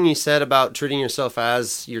that thing you said about treating yourself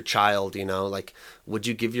as your child, like, would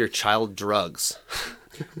you give your child drugs?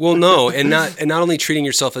 Well, no, and not only treating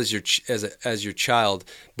yourself as your child,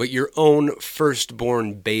 but your own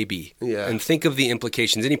firstborn baby. Yeah. And think of the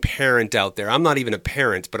implications. Any parent out there, I'm not even a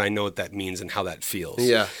parent, but I know what that means and how that feels.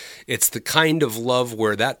 Yeah. It's the kind of love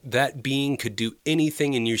where that being could do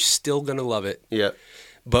anything and you're still going to love it. Yeah.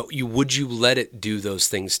 But would you let it do those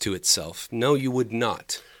things to itself? No, you would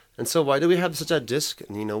not. And so why do we have such a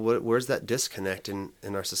where's that disconnect in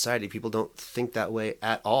our society? People don't think that way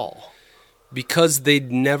at all. Because they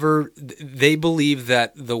believe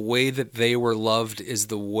that the way that they were loved is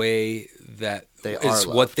the way that is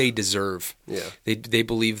what they deserve. Yeah. They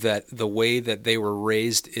believe that the way that they were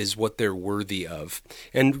raised is what they're worthy of.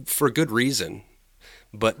 And for good reason.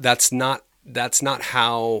 But that's not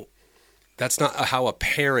how a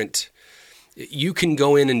parent. You can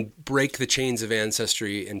go in and break the chains of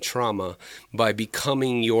ancestry and trauma by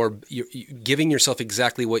becoming giving yourself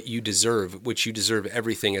exactly what you deserve, which you deserve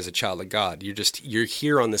everything as a child of God. You're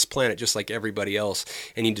here on this planet just like everybody else,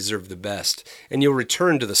 and you deserve the best. And you'll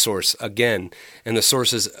return to the source again, and the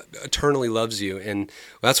source eternally loves you. And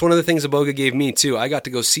that's one of the things Iboga gave me too. I got to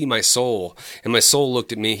go see my soul, and my soul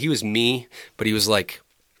looked at me. He was me, but he was like,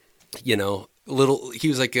 he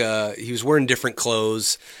was wearing different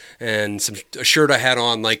clothes and a shirt I had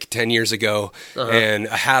on like 10 years ago and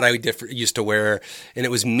a hat I used to wear, and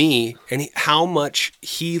it was me. And how much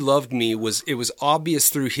he loved me was obvious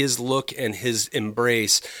through his look and his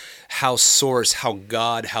embrace, how source, how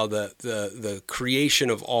God, how the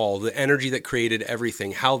creation of all, the energy that created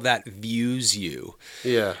everything, how that views you.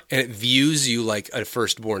 Yeah. And it views you like a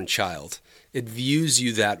firstborn child. It views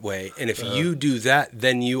you that way. And if you do that,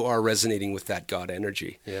 then you are resonating with that God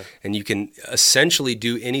energy. Yeah. And you can essentially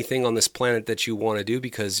do anything on this planet that you want to do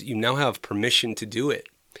because you now have permission to do it.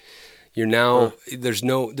 You're now, there's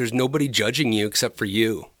nobody judging you except for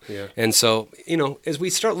you. Yeah. And so, as we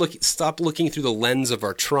stop looking through the lens of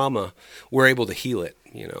our trauma, we're able to heal it,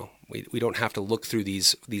 We don't have to look through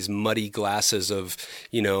these muddy glasses of,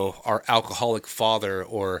 our alcoholic father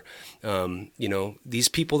or, these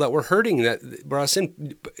people that were hurting that brought us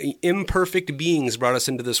in. Imperfect beings brought us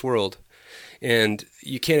into this world. And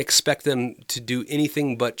you can't expect them to do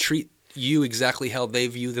anything but treat you exactly how they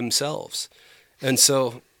view themselves. And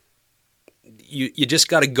so you just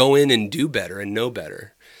got to go in and do better and know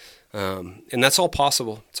better. And that's all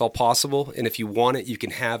possible. It's all possible. And if you want it, you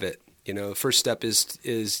can have it. The first step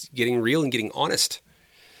is getting real and getting honest.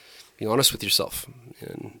 Being honest with yourself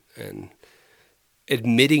and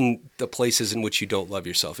admitting the places in which you don't love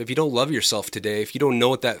yourself. If you don't love yourself today, if you don't know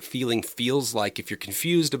what that feeling feels like, if you're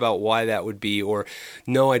confused about why that would be, or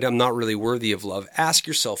no, I'm not really worthy of love, ask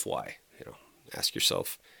yourself why. Ask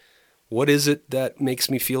yourself, what is it that makes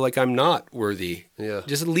me feel like I'm not worthy? Yeah.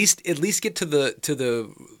 Just at least get to the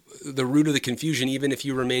root of the confusion, even if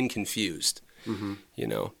you remain confused. Mm-hmm.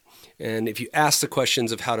 And if you ask the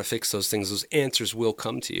questions of how to fix those things, those answers will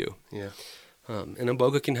come to you. Yeah. And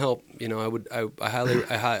Iboga can help.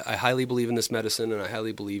 I highly believe in this medicine, and I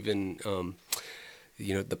highly believe in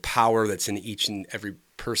the power that's in each and every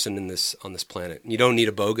person on this planet. You don't need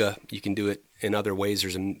a boga. You can do it in other ways.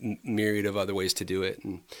 There's a myriad of other ways to do it.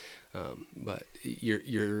 And, but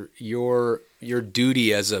your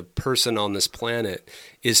duty as a person on this planet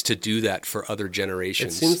is to do that for other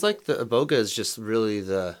generations. It seems like the iboga is just really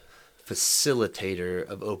the facilitator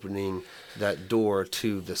of opening that door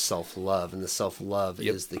to the self-love, and the self-love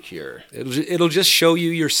is the cure. It'll just show you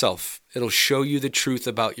yourself. It'll show you the truth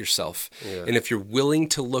about yourself. Yeah. And if you're willing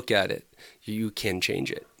to look at it, you can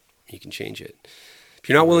change it. You can change it. If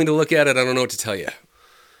you're not willing to look at it, I don't know what to tell you.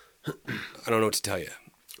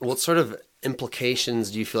 What sort of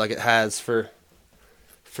implications do you feel like it has for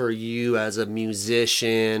you as a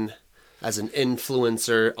musician, as an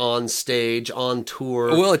influencer, on stage, on tour,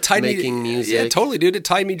 well, it tied making music? Yeah, totally, dude. It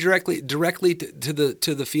tied me directly to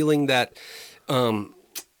the feeling that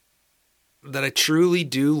that I truly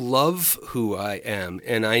do love who I am,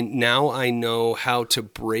 and I know how to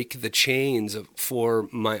break the chains for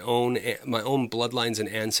my own bloodlines and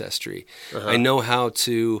ancestry. Uh-huh. I know how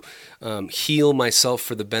to heal myself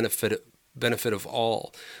for the benefit of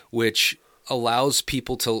all, which allows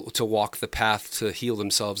people to walk the path to heal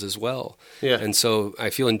themselves as well. Yeah. And so I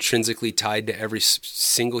feel intrinsically tied to every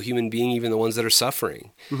single human being, even the ones that are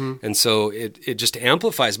suffering. Mm-hmm. And so it just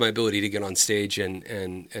amplifies my ability to get on stage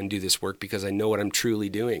and do this work, because I know what I'm truly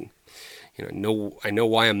doing. I know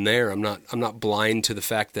why I'm there. I'm not blind to the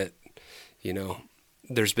fact that,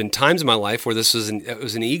 there's been times in my life where it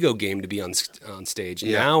was an ego game to be on stage.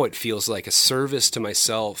 Yeah. Now it feels like a service to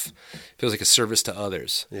myself. It feels like a service to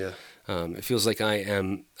others. Yeah. It feels like I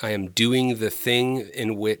am doing the thing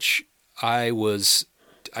in which I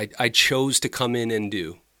chose to come in and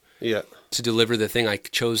do. Yeah. To deliver the thing I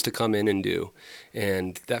chose to come in and do.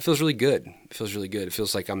 And that feels really good. It feels really good. It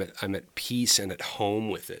feels like I'm at peace and at home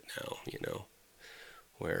with it now,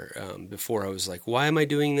 Where before I was like, why am I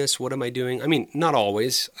doing this? What am I doing? I mean, not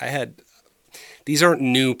always. These aren't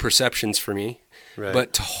new perceptions for me, right.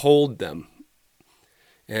 But to hold them,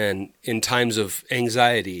 and in times of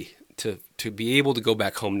anxiety, to be able to go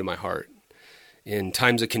back home to my heart, in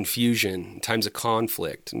times of confusion, times of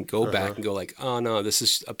conflict, and go back and go like, oh no, this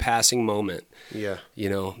is a passing moment. Yeah.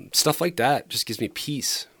 Stuff like that just gives me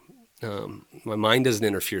peace. My mind doesn't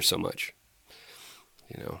interfere so much,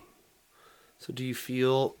 So do you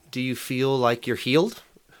feel like you're healed,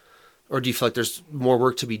 or do you feel like there's more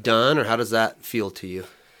work to be done, or how does that feel to you?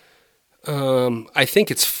 I think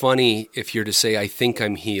it's funny if you're to say, I think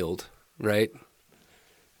I'm healed, right?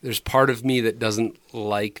 There's part of me that doesn't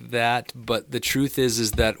like that, but the truth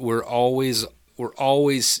is that we're always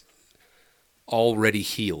already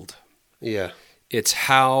healed. Yeah. It's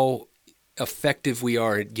how effective we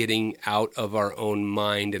are at getting out of our own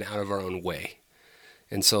mind and out of our own way.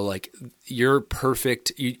 And so, like, you're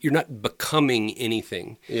perfect. You're not becoming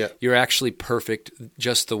anything. Yeah. You're actually perfect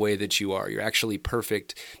just the way that you are. You're actually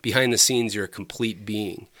perfect. Behind the scenes, you're a complete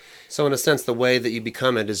being. So, in a sense, the way that you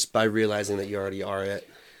become it is by realizing that you already are it.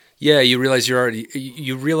 Yeah, you realize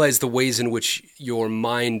you realize the ways in which your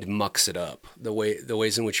mind mucks it up, the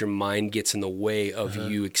ways in which your mind gets in the way of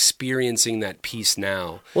you experiencing that peace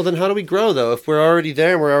now. Well, then how do we grow, though? If we're already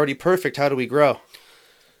there and we're already perfect, how do we grow?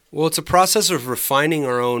 Well, it's a process of refining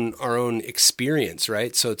our own experience,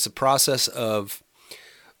 right? So it's a process of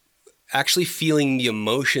actually feeling the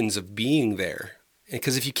emotions of being there.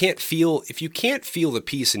 Because if you can't feel the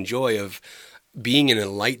peace and joy of being an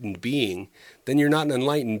enlightened being, then you're not an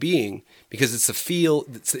enlightened being, because it's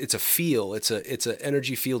an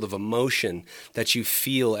energy field of emotion that you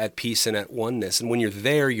feel at peace and at oneness. And when you're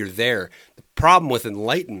there, you're there. The problem with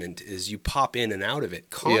enlightenment is you pop in and out of it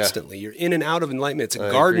constantly. Yeah. You're in and out of enlightenment. It's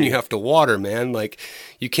a garden you have to water, man. Like,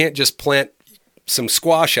 you can't just plant some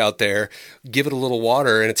squash out there, give it a little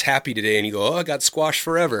water, and it's happy today, and you go, oh, I got squash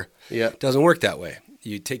forever. Yeah. It doesn't work that way.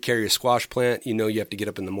 You take care of your squash plant, you have to get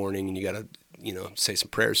up in the morning and you got to say some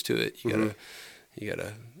prayers to it. You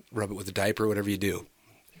gotta rub it with a diaper, whatever you do.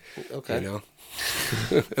 Okay.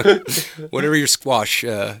 Whatever your squash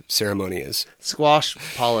ceremony is. Squash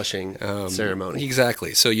polishing ceremony.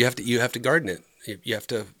 Exactly. So you have to garden it. You have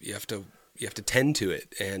to tend to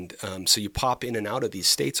it, and so you pop in and out of these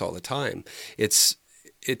states all the time. It's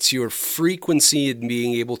your frequency in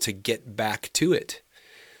being able to get back to it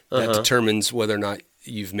that determines whether or not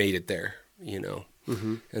you've made it there.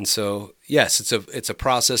 Mm-hmm. And so, yes, it's a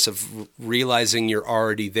process of realizing you're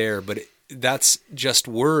already there, but that's just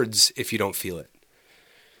words if you don't feel it.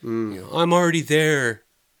 I'm already there.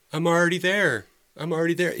 I'm already there. I'm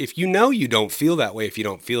already there. If you don't feel that way, if you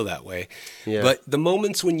don't feel that way. Yeah. But the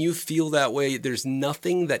moments when you feel that way, there's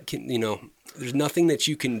nothing that can, there's nothing that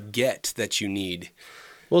you can get that you need.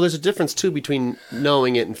 Well, there's a difference too between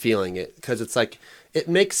knowing it and feeling it, because it's like it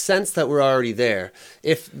makes sense that we're already there.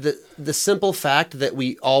 If the simple fact that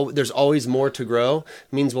there's always more to grow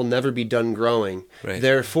means we'll never be done growing. Right.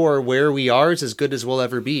 Therefore, where we are is as good as we'll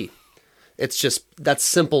ever be. It's just that's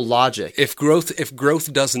simple logic. If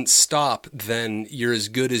growth doesn't stop, then you're as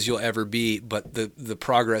good as you'll ever be, but the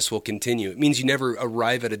progress will continue. It means you never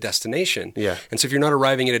arrive at a destination. Yeah. And so if you're not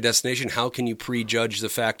arriving at a destination, how can you prejudge the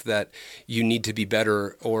fact that you need to be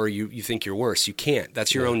better or you think you're worse? You can't.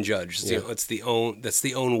 That's your own judge. That's the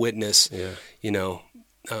own witness. Yeah.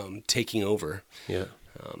 Taking over. Yeah.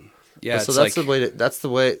 So that's the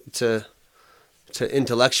way to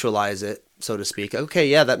intellectualize it, so to speak. Okay,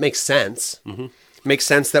 yeah, that makes sense. Mm-hmm. Makes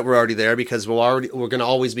sense that we're already there because we're going to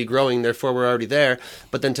always be growing. Therefore, we're already there.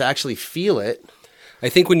 But then to actually feel it, I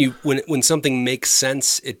think when something makes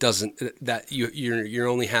sense, it doesn't. That you're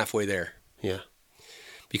only halfway there. Yeah.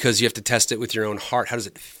 Because you have to test it with your own heart. How does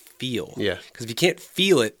it feel? Yeah. Because if you can't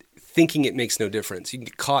feel it, thinking it makes no difference. You can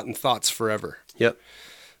get caught in thoughts forever. Yep.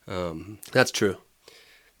 That's true.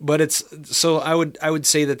 But so I would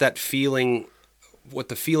say that feeling, what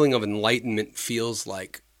the feeling of enlightenment feels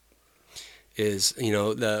like is,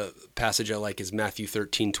 the passage I like is Matthew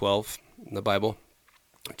 13:12 in the Bible,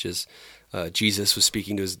 which is Jesus was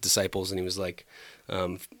speaking to his disciples and he was like,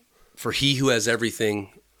 for he who has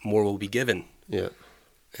everything, more will be given. Yeah.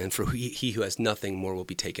 And for he who has nothing, more will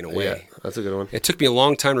be taken away. Yeah, that's a good one. It took me a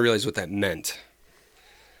long time to realize what that meant.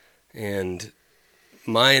 And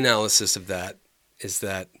my analysis of that is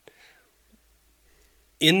that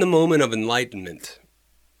in the moment of enlightenment,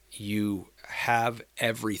 you have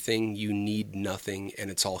everything, you need nothing,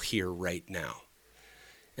 and it's all here right now.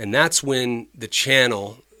 And that's when the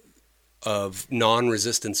channel of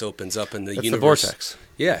non-resistance opens up in the universe. The vortex.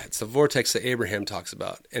 Yeah, it's the vortex that Abraham talks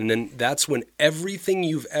about. And then that's when everything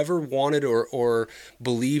you've ever wanted or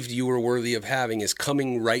believed you were worthy of having is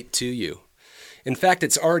coming right to you. In fact,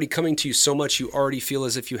 it's already coming to you so much you already feel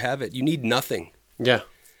as if you have it. You need nothing. Yeah.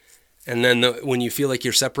 And then when you feel like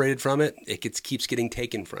you're separated from it, keeps getting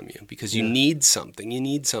taken from you because you need something. You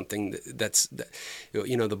need something that's the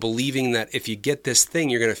believing that if you get this thing,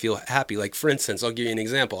 you're going to feel happy. Like, for instance, I'll give you an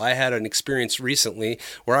example. I had an experience recently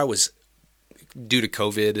where I was, due to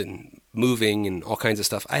COVID and moving and all kinds of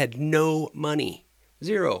stuff, I had no money.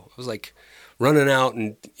 Zero. I was like running out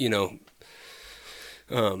and,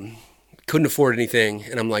 couldn't afford anything.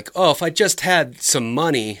 And I'm like, oh, if I just had some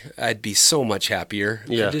money, I'd be so much happier.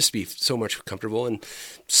 Yeah. I'd just be so much comfortable. And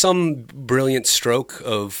some brilliant stroke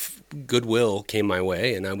of goodwill came my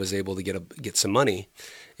way and I was able to get some money.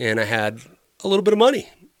 And I had a little bit of money.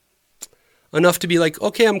 Enough to be like,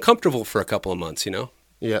 okay, I'm comfortable for a couple of months,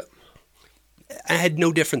 Yeah. I had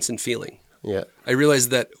no difference in feeling. Yeah. I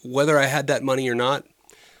realized that whether I had that money or not,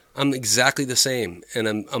 I'm exactly the same, and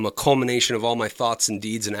I'm a culmination of all my thoughts and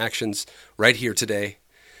deeds and actions right here today.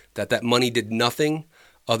 That money did nothing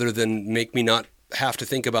other than make me not have to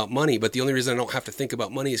think about money. But the only reason I don't have to think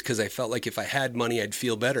about money is because I felt like if I had money, I'd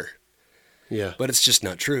feel better. Yeah. But it's just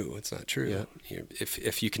not true. It's not true. Yeah.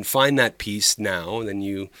 If you can find that peace now, then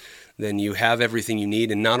you have everything you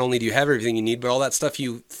need, and not only do you have everything you need, but all that stuff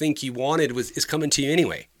you think you wanted is coming to you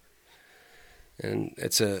anyway. And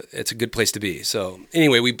it's a good place to be. So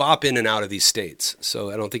anyway, we bop in and out of these states. So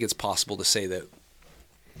I don't think it's possible to say that,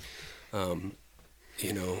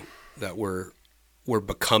 that we're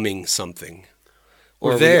becoming something.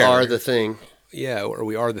 Or there. we are the thing. Yeah, or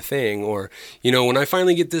we are the thing. Or, when I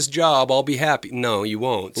finally get this job, I'll be happy. No, you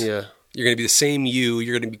won't. Yeah. You're going to be the same you.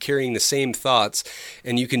 You're going to be carrying the same thoughts.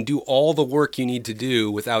 And you can do all the work you need to do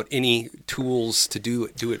without any tools to do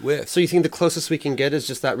it with. So you think the closest we can get is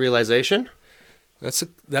just that realization? That's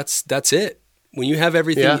it. When you have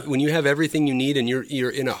everything, you need, and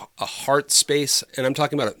you're in a heart space, and I'm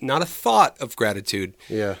talking about not a thought of gratitude,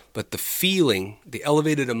 but the feeling, the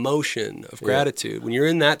elevated emotion of gratitude. Yeah. When you're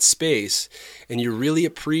in that space and you're really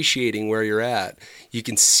appreciating where you're at, you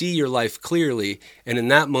can see your life clearly, and in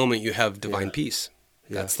that moment you have divine peace.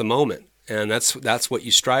 Yeah. That's the moment, and that's what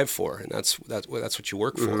you strive for, and that's what you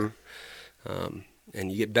work for. And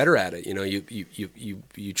you get better at it.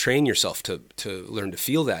 You train yourself to learn to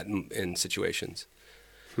feel that in situations.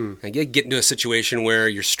 And get into a situation where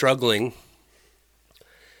you're struggling.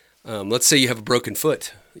 Let's say you have a broken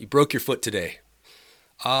foot. You broke your foot today.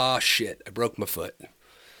 Ah, shit, I broke my foot.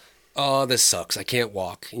 Oh, this sucks. I can't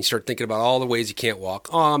walk. And you start thinking about all the ways you can't walk.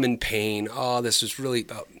 Oh, I'm in pain. Oh, this is really...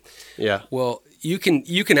 Yeah. Well, you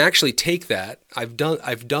can actually take that. I've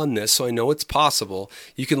done this, so I know it's possible.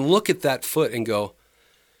 You can look at that foot and go,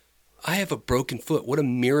 I have a broken foot. What a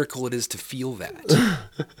miracle it is to feel that.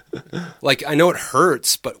 Like, I know it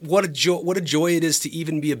hurts, but what a joy it is to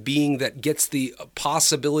even be a being that gets the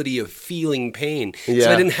possibility of feeling pain. So if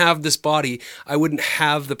I didn't have this body, I wouldn't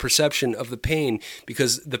have the perception of the pain,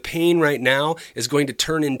 because the pain right now is going to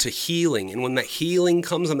turn into healing. And when that healing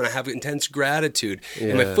comes, I'm going to have intense gratitude,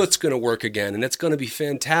 and my foot's going to work again, and it's going to be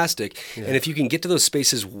fantastic. And if you can get to those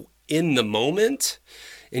spaces in the moment,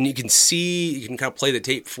 and you can kind of play the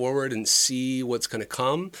tape forward and see what's going to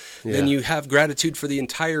come, then you have gratitude for the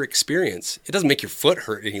entire experience. It doesn't make your foot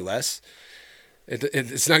hurt any less.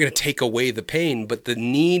 It's not going to take away the pain, but the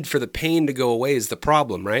need for the pain to go away is the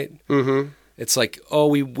problem, right? Mm-hmm. It's like, oh,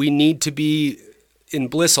 we need to be in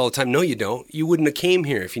bliss all the time. No, you don't. You wouldn't have came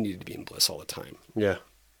here if you needed to be in bliss all the time. Yeah.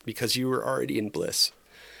 Because you were already in bliss.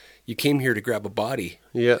 You came here to grab a body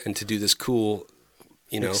and to do this cool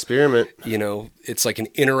experiment. It's like an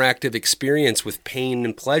interactive experience with pain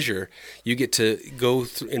and pleasure. You get to go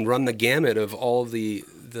through and run the gamut of all the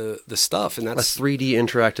stuff, and that's a 3D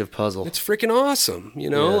interactive puzzle. It's freaking awesome.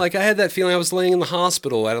 Like I had that feeling. I was laying in the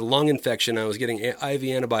hospital. I had a lung infection. I was getting IV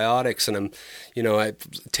antibiotics, and I'm,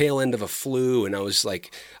 at tail end of a flu, and I was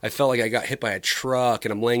like, I felt like I got hit by a truck,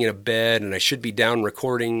 and I'm laying in a bed, and I should be down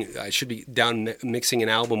recording. I should be down mixing an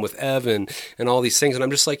album with Evan and all these things, and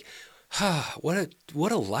I'm just like,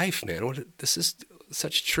 what a life, man. This is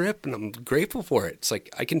such a trip, and I'm grateful for it. It's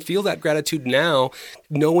like I can feel that gratitude now,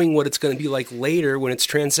 knowing what it's going to be like later when it's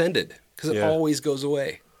transcended, because it always goes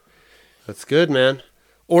away. That's good, man.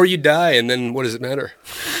 Or you die, and then what does it matter?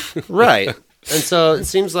 Right. And so it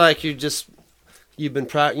seems like we've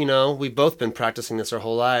both been practicing this our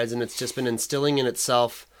whole lives, and it's just been instilling in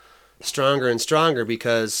itself stronger and stronger,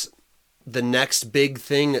 because the next big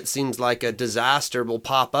thing that seems like a disaster will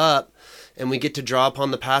pop up, and we get to draw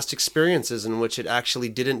upon the past experiences in which it actually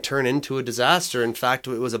didn't turn into a disaster. In fact,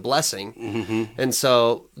 it was a blessing. Mm-hmm. And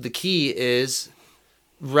so the key is,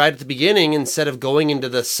 right at the beginning, instead of going into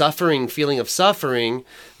the feeling of suffering,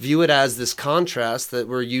 view it as this contrast that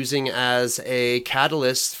we're using as a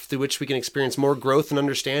catalyst through which we can experience more growth and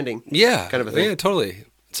understanding. Yeah. Kind of a thing. Yeah, totally.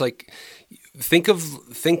 It's like,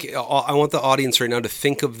 I want the audience right now to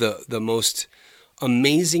think of the most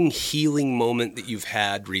amazing healing moment that you've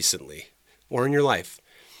had recently or in your life.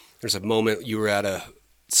 There's a moment you were at a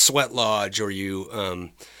sweat lodge, or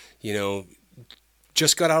you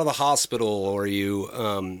just got out of the hospital, or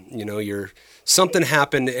something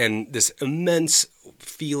happened and this immense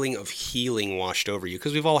feeling of healing washed over you,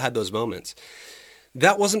 because we've all had those moments.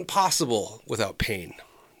 That wasn't possible without pain.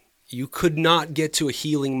 You could not get to a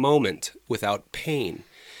healing moment without pain.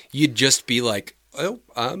 You'd just be like, oh,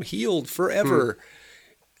 I'm healed forever.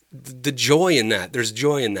 The joy in that, there's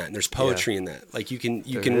joy in that, and there's poetry in that. Like you can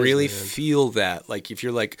really feel that. Like if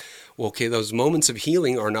you're like, well, okay, those moments of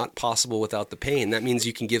healing are not possible without the pain. That means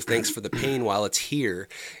you can give thanks for the pain while it's here.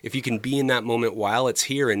 If you can be in that moment while it's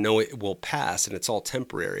here and know it will pass and it's all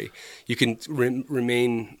temporary, you can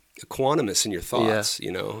remain equanimous in your thoughts,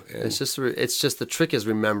 And it's just the trick is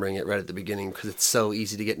remembering it right at the beginning, because it's so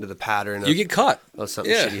easy to get into the pattern. You get caught. Oh,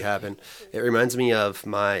 something shitty happened. It reminds me of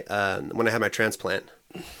my when I had my transplant,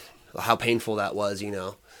 how painful that was,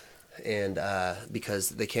 and because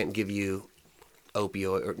they can't give you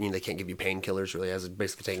opioid, or they can't give you painkillers really. I was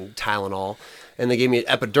basically taking Tylenol, and they gave me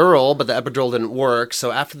an epidural, but the epidural didn't work.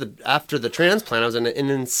 So after the transplant, I was in an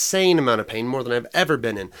insane amount of pain, more than I've ever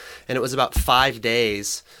been in, and it was about 5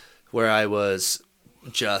 days where I was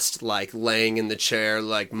just like laying in the chair,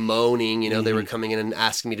 like moaning. They were coming in and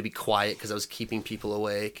asking me to be quiet because I was keeping people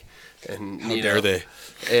awake. And how dare they?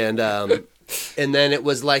 And and then it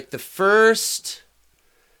was like the first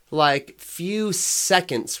few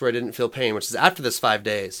seconds where I didn't feel pain, which is after this 5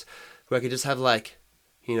 days, where I could just have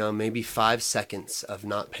maybe 5 seconds of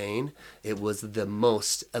not pain. It was the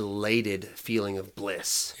most elated feeling of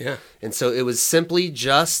bliss. Yeah. And so it was simply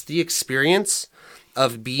just the experience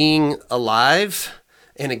of being alive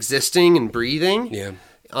and existing and breathing. Yeah.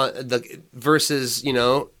 Versus,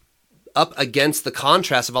 up against the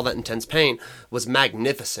contrast of all that intense pain was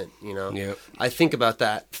magnificent, Yep. I think about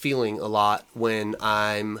that feeling a lot when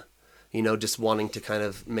I'm, just wanting to kind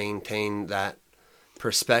of maintain that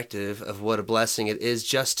perspective of what a blessing it is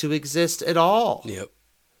just to exist at all.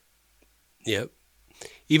 Yep.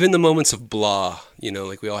 Even the moments of blah,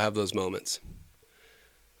 like we all have those moments.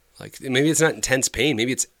 Like maybe it's not intense pain,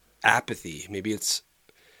 maybe it's apathy, maybe it's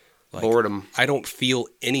like boredom. I don't feel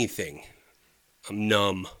anything. I'm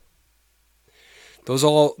numb. Those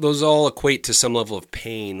all equate to some level of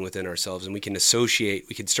pain within ourselves, and we can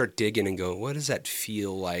start digging and go, what does that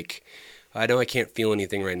feel like I know I can't feel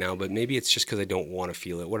anything right now, but maybe it's just because I don't want to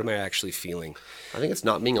feel it. What am I actually feeling? I think it's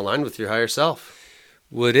not being aligned with your higher self.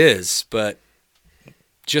 Well, it is, but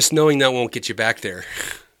just knowing that won't get you back there.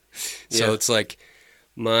 So Yeah. it's like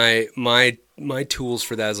my tools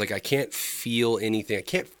for that is like I can't feel anything. I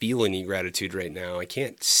can't feel any gratitude right now. I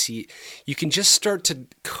can't see. You can just start to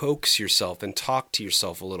coax yourself and talk to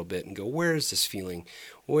yourself a little bit and go, where is this feeling?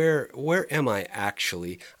 Where am I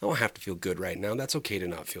actually? I don't have to feel good right now. That's okay to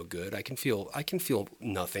not feel good. I can feel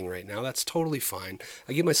nothing right now. That's totally fine.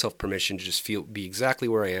 I give myself permission to just be exactly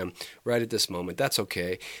where I am right at this moment. That's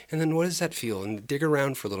okay. And then what does that feel? And dig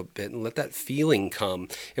around for a little bit and let that feeling come.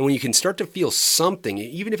 And when you can start to feel something,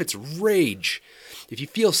 even if it's rage, if you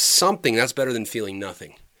feel something, that's better than feeling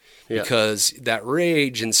nothing. Yeah. Because that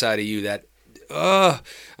rage inside of you, that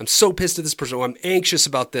I'm so pissed at this person. Or I'm anxious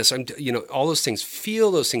about this. All those things. Feel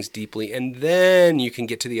those things deeply, and then you can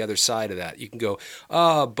get to the other side of that. You can go,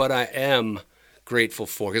 but I am grateful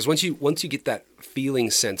for. Because once you get that feeling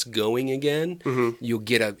sense going again, you'll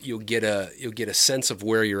get a sense of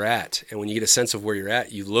where you're at. And when you get a sense of where you're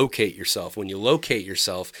at, you locate yourself. When you locate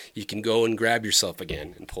yourself, you can go and grab yourself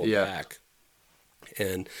again and pull it back.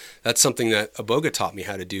 And that's something that Iboga taught me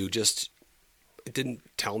how to do. It didn't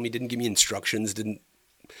tell me, didn't give me instructions,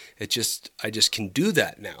 I just can do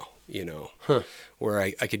that now, where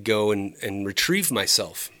I could go and retrieve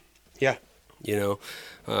myself. Yeah. Go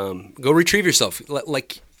retrieve yourself.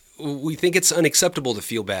 Like we think it's unacceptable to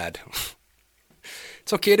feel bad.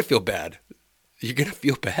 It's okay to feel bad. You're going to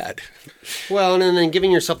feel bad. Well, and then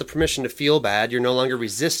giving yourself the permission to feel bad, you're no longer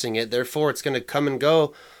resisting it. Therefore, it's going to come and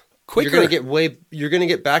go quicker. You're going to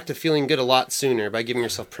get back to feeling good a lot sooner by giving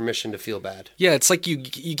yourself permission to feel bad. Yeah, it's like you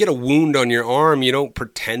get a wound on your arm. You don't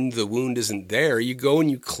pretend the wound isn't there. You go and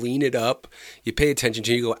you clean it up. You pay attention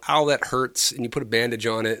to it. You go, ow, that hurts, and you put a bandage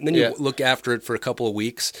on it, and then you look after it for a couple of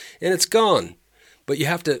weeks, and it's gone. But you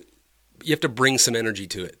have to bring some energy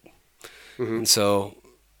to it. And so,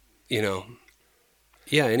 yeah.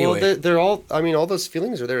 Anyway, well, they're all. I mean, all those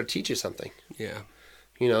feelings are there to teach you something. Yeah.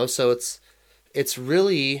 So it's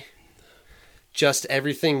really just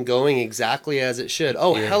everything going exactly as it should.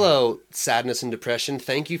 Oh, hello, sadness and depression.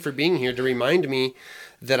 Thank you for being here to remind me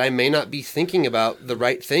that I may not be thinking about the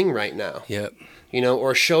right thing right now. Yep.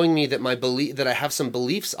 Or showing me that that I have some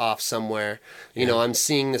beliefs off somewhere. I'm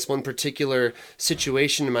seeing this one particular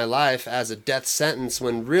situation in my life as a death sentence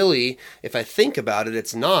when really, if I think about it,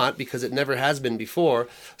 it's not, because it never has been before.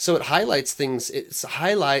 So it highlights things. It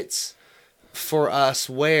highlights for us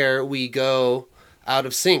where we go out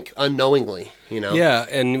of sync unknowingly, Yeah,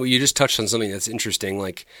 and you just touched on something that's interesting,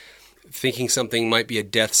 like thinking something might be a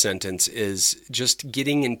death sentence is just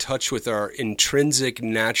getting in touch with our intrinsic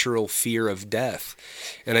natural fear of death.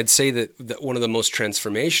 And I'd say that one of the most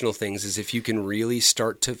transformational things is if you can really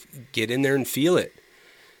start to get in there and feel it.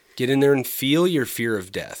 Get in there and feel your fear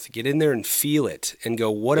of death. Get in there and feel it and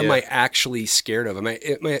go, what am I actually scared of? Am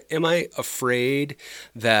I afraid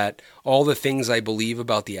that all the things I believe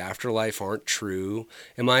about the afterlife aren't true?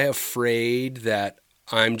 Am I afraid that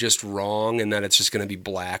I'm just wrong and that it's just going to be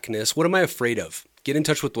blackness? What am I afraid of? Get in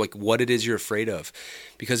touch with what it is you're afraid of.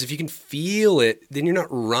 Because if you can feel it, then you're not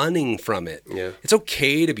running from it. Yeah. It's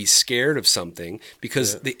okay to be scared of something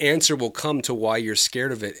because the answer will come to why you're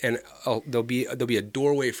scared of it. And there'll be a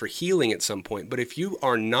doorway for healing at some point. But if you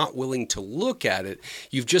are not willing to look at it,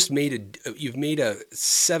 you've made a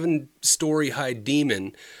 7-story high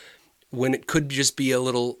demon when it could just be a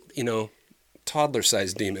little,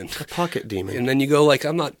 toddler-sized demon. A pocket demon. And then you go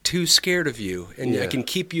I'm not too scared of you, and I can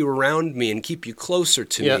keep you around me and keep you closer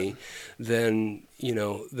to me than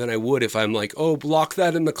I would if I'm like, oh, lock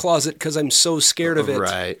that in the closet because I'm so scared of it.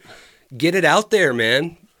 Right. Get it out there,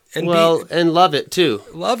 man. And and love it too.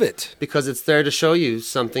 Love it. Because it's there to show you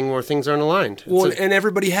something where things aren't aligned. And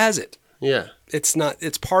everybody has it. Yeah.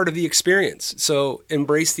 It's part of the experience. So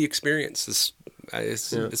embrace the experience.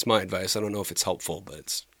 It's my advice. I don't know if it's helpful,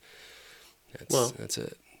 but that's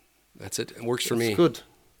it. That's it. It works for me. It's good.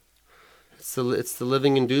 It's the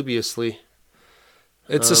living indubiously.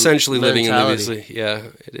 It's essentially living mentality. indubiously. Yeah,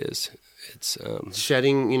 it is. It's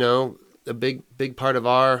shedding. A big part of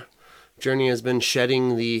our journey has been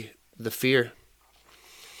shedding the fear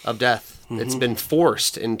of death. Mm-hmm. It's been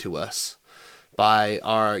forced into us by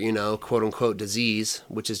our quote unquote disease,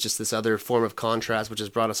 which is just this other form of contrast, which has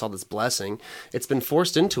brought us all this blessing. It's been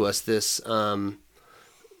forced into us this.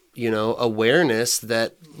 Awareness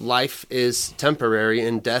that life is temporary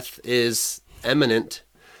and death is imminent.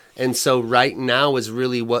 And so right now is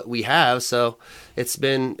really what we have. So it's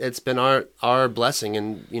been our blessing,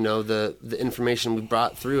 and the information we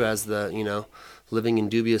brought through as the living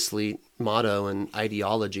indubiously motto and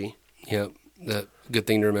ideology. Yeah. The good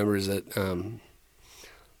thing to remember is that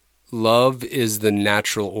love is the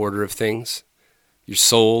natural order of things. Your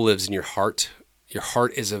soul lives in your heart. Your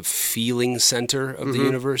heart is a feeling center of the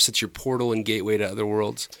universe. It's your portal and gateway to other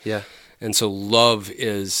worlds. Yeah. And so love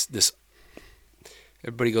is this.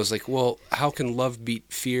 Everybody goes like, well, how can love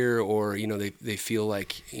beat fear? Or, they feel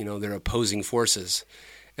like, they're opposing forces.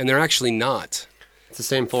 And they're actually not. It's the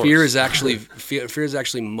same force. Fear is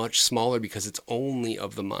actually much smaller because it's only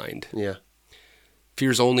of the mind. Yeah.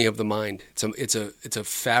 Fear is only of the mind. It's a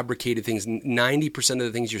fabricated thing. 90% of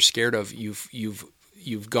the things you're scared of,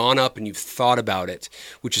 you've gone up and you've thought about it,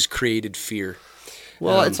 which has created fear.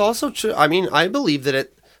 Well, it's also true. I mean, I believe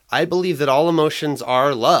that all emotions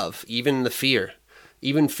are love, even the fear.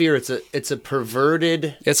 Even fear, it's a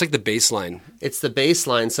perverted. It's like the baseline. It's the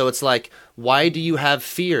baseline. So it's like, why do you have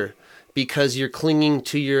fear? Because you're clinging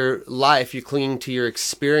to your life. You're clinging to your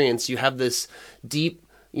experience. You have this deep,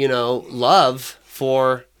 love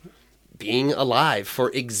for being alive,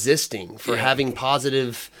 for existing, for having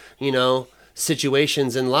positive,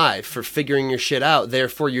 situations in life, for figuring your shit out.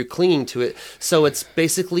 Therefore, you're clinging to it. So it's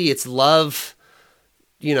love,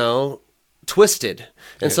 twisted.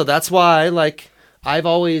 And so that's why, like, I've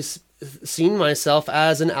always seen myself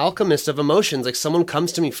as an alchemist of emotions. Like, someone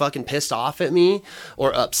comes to me fucking pissed off at me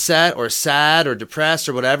or upset or sad or depressed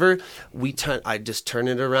or whatever, I just turn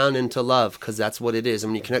it around into love, because that's what it is.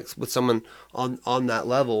 And when you connect with someone on that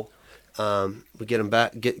level, we get them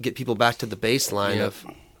back, get people back to the baseline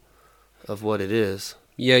of what it is.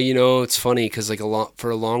 Yeah, it's funny because like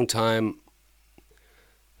for a long time,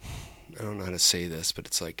 I don't know how to say this, but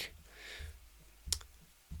it's like,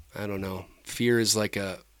 I don't know. Fear is like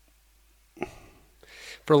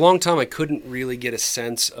for a long time, I couldn't really get a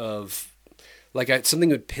sense of, like, something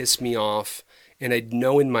would piss me off, and I'd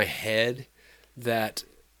know in my head that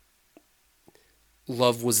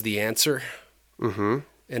love was the answer. Mm-hmm.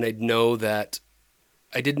 And I'd know that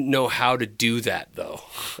I didn't know how to do that, though.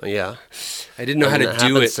 Yeah. I didn't know how to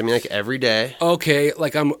do it. I mean, like, every day. Okay,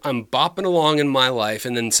 like I'm bopping along in my life,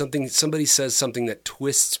 and then somebody says something that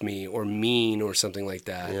twists me or mean or something like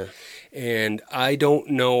that. Yeah. And I don't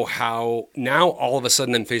know how. Now all of a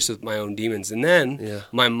sudden I'm faced with my own demons, and then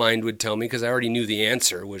my mind would tell me, because I already knew the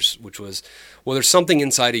answer, which was, well, there's something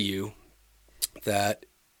inside of you that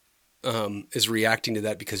is reacting to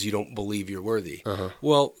that because you don't believe you're worthy. Uh-huh.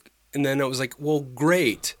 Well, and then I was like, well,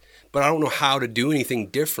 great, but I don't know how to do anything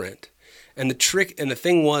different. And the trick and the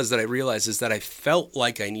thing was that I realized is that I felt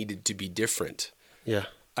like I needed to be different. Yeah.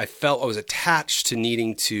 I felt I was attached to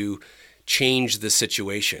needing to change the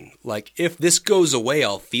situation. Like, if this goes away,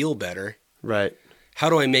 I'll feel better. Right. How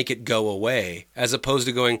do I make it go away? As opposed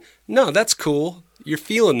to going, no, that's cool. You're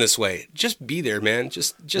feeling this way. Just be there, man.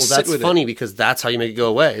 Just sit with it. Well, that's funny, because that's how you make it go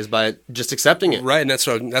away, is by just accepting it. Right, and that's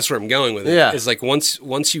where I'm going with it. Yeah. It's like once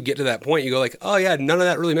you get to that point, you go like, oh yeah, none of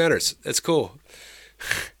that really matters. That's cool.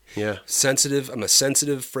 Yeah. Sensitive. I'm a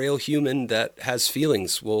sensitive, frail human that has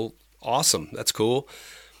feelings. Well, awesome. That's cool.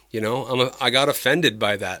 I got offended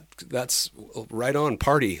by that. That's right on,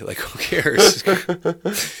 party. Like, who cares?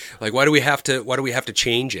 Like, why do we have to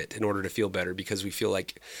change it in order to feel better? Because we feel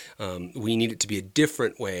like we need it to be a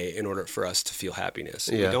different way in order for us to feel happiness.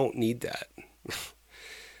 Yeah. We don't need that.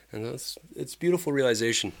 And it's beautiful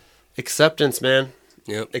realization. Acceptance, man.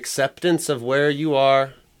 Yep. Acceptance of where you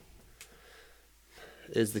are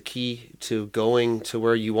is the key to going to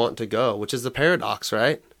where you want to go, which is the paradox,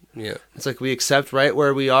 right? Yeah. It's like we accept right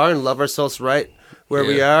where we are and love ourselves right where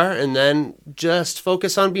we are, and then just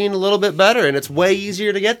focus on being a little bit better. And it's way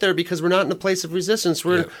easier to get there because we're not in a place of resistance.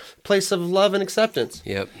 We're in a place of love and acceptance.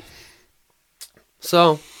 Yep.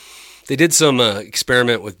 So they did some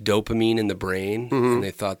experiment with dopamine in the brain, and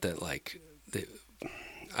they thought that, like,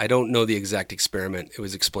 I don't know the exact experiment. It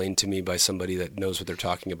was explained to me by somebody that knows what they're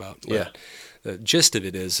talking about. But the gist of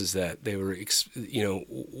it is that they were,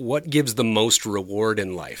 what gives the most reward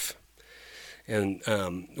in life? And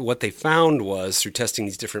what they found was, through testing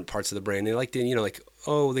these different parts of the brain, they liked to,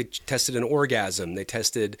 they tested an orgasm. They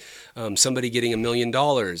tested somebody getting $1 million.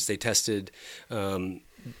 They tested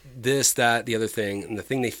this, that, the other thing. And the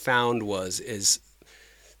thing they found is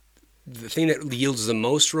the thing that yields the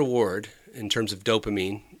most reward in terms of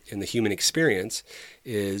dopamine in the human experience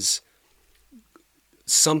is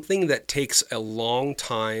something that takes a long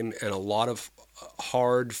time and a lot of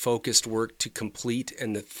hard, focused work to complete,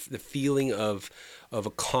 and the feeling of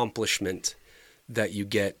accomplishment that you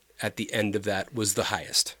get at the end of that was the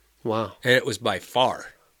highest. Wow. And it was by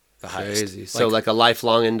far the highest. Crazy. So like a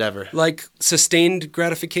lifelong endeavor. Like sustained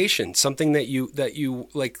gratification, something that you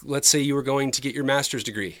like, let's say you were going to get your master's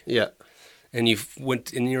degree. Yeah. and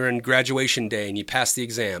you're in graduation day and you passed the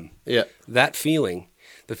exam. Yeah. That feeling,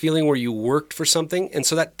 the feeling where you worked for something. And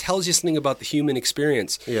so that tells you something about the human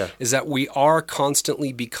experience. Yeah. Is that we are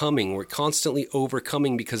constantly becoming, we're constantly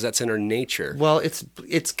overcoming because that's in our nature. Well,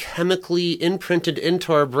 it's chemically imprinted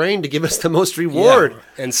into our brain to give us the most reward.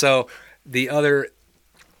 Yeah. And so the other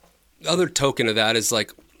token of that is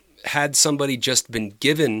like, had somebody just been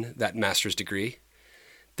given that master's degree,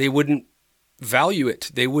 they wouldn't value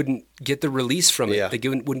it. They wouldn't get the release from it. Yeah. They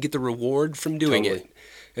wouldn't get the reward from doing Totally. it.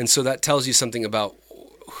 And so that tells you something about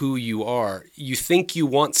who you are. You think you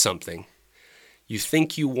want something. You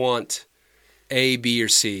think you want A, B, or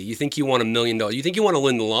C. You think you want $1 million. You think you want to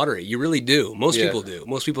win the lottery. You really do. Most people do.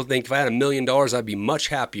 Most people think if I had $1 million, I'd be much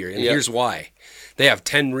happier. And here's why. They have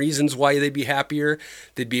 10 reasons why they'd be happier.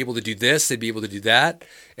 They'd be able to do this. They'd be able to do that.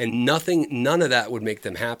 And none of that would make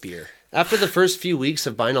them happier. After the first few weeks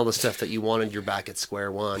of buying all the stuff that you wanted, you're back at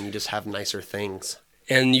square one. You just have nicer things.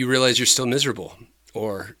 And you realize you're still miserable,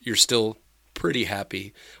 or you're still pretty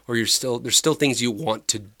happy, or there's still things you want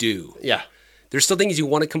to do. Yeah. There's still things you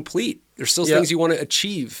want to complete. There's still things you want to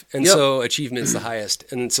achieve. And so achievement's the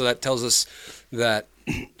highest. And so that tells us that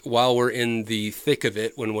while we're in the thick of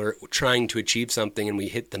it, when we're trying to achieve something and we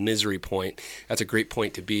hit the misery point, that's a great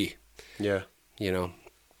point to be. Yeah. You know,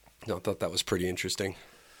 I thought that was pretty interesting.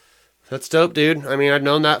 That's dope, dude. I mean, I've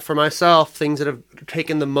known that for myself. Things that have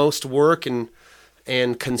taken the most work and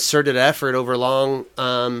concerted effort over a long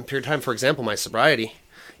period of time. For example, my sobriety.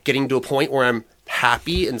 Getting to a point where I'm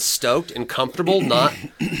happy and stoked and comfortable, not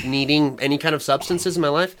needing any kind of substances in my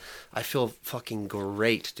life. I feel fucking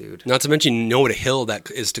great, dude. Not to mention, you know what a hill that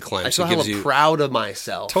is to climb. I feel so it gives hella proud of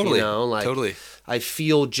myself. Totally. You know? Like, Totally. I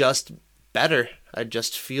feel just better. I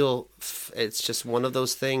just feel it's just one of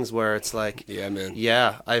those things where it's like, yeah, man.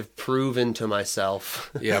 Yeah, I've proven to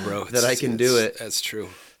myself yeah, bro, that I can do it. That's true.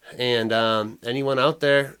 And anyone out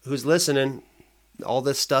there who's listening, all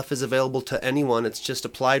this stuff is available to anyone. It's just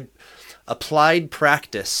applied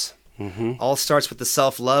practice. Mm-hmm. All starts with the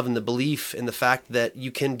self-love and the belief in the fact that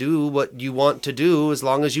you can do what you want to do as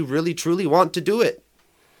long as you really, truly want to do it.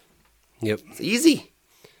 Yep. It's easy.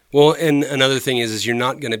 Well, and another thing is you're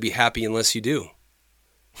not going to be happy unless you do.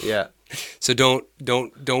 Yeah. So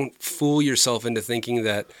don't fool yourself into thinking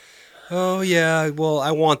that, oh yeah, well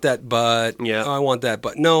I want that, but I want that,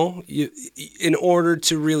 but no. In order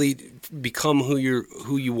to really become who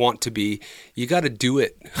you want to be, you got to do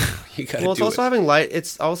it. You got to. Well, it's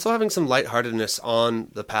also having some lightheartedness on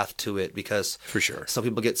the path to it, because for sure some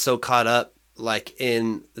people get so caught up like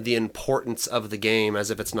in the importance of the game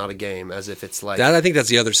as if it's not a game, as if it's like that. I think that's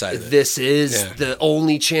the other side of it. This is the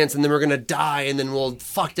only chance, and then we're gonna die, and then we'll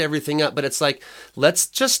fucked everything up. But it's like, let's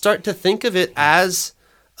just start to think of it as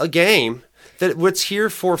a game. That it's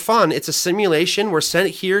here for fun. It's a simulation. We're sent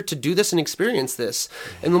here to do this and experience this.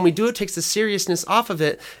 And when we do, it takes the seriousness off of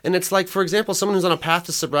it. And it's like, for example, someone who's on a path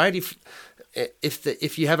to sobriety,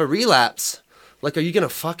 if you have a relapse, like, are you going to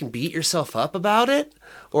fucking beat yourself up about it?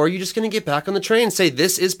 Or are you just going to get back on the train and say,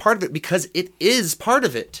 this is part of it, because it is part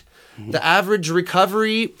of it. Mm-hmm. The average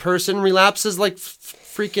recovery person relapses like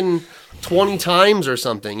freaking 20 times or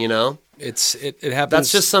something, you know? It happens.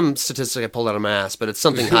 That's just some statistic I pulled out of my ass, but it's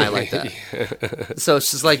something high like that. So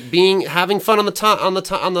it's just like having fun on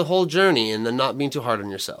the whole journey, and then not being too hard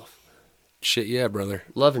on yourself. Shit, yeah, brother.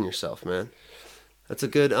 Loving yourself, man. That's a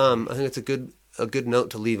good. I think it's a good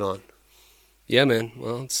note to leave on. Yeah, man.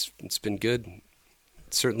 Well, it's been good.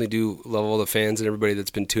 Certainly do love all the fans and everybody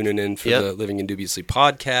that's been tuning in for the Living Indubiously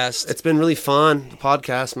podcast. It's been really fun, the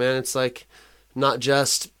podcast, man. It's like not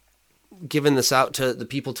just giving this out to the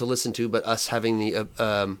people to listen to, but us having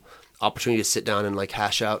the opportunity to sit down and like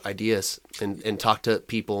hash out ideas and talk to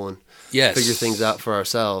people and figure things out for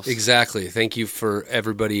ourselves. Exactly. Thank you for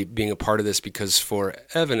everybody being a part of this, because for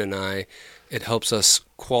Evan and I, it helps us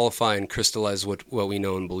qualify and crystallize what we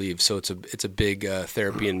know and believe. So it's a big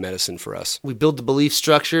therapy and medicine for us. We build the belief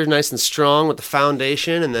structure nice and strong with the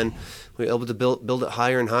foundation, and then we're able to build it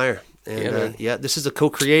higher and higher. And this is a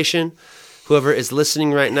co-creation. Whoever is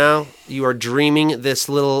listening right now, you are dreaming this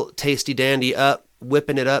little tasty dandy up,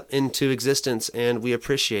 whipping it up into existence, and we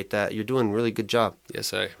appreciate that. You're doing a really good job.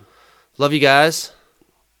 Yes, I love you guys.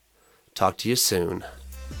 Talk to you soon.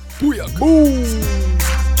 Booyah. Boom.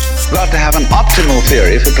 About to have an optimal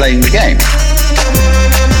theory for playing the game.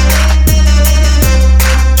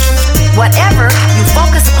 Whatever you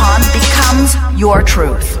focus upon becomes your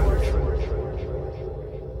truth.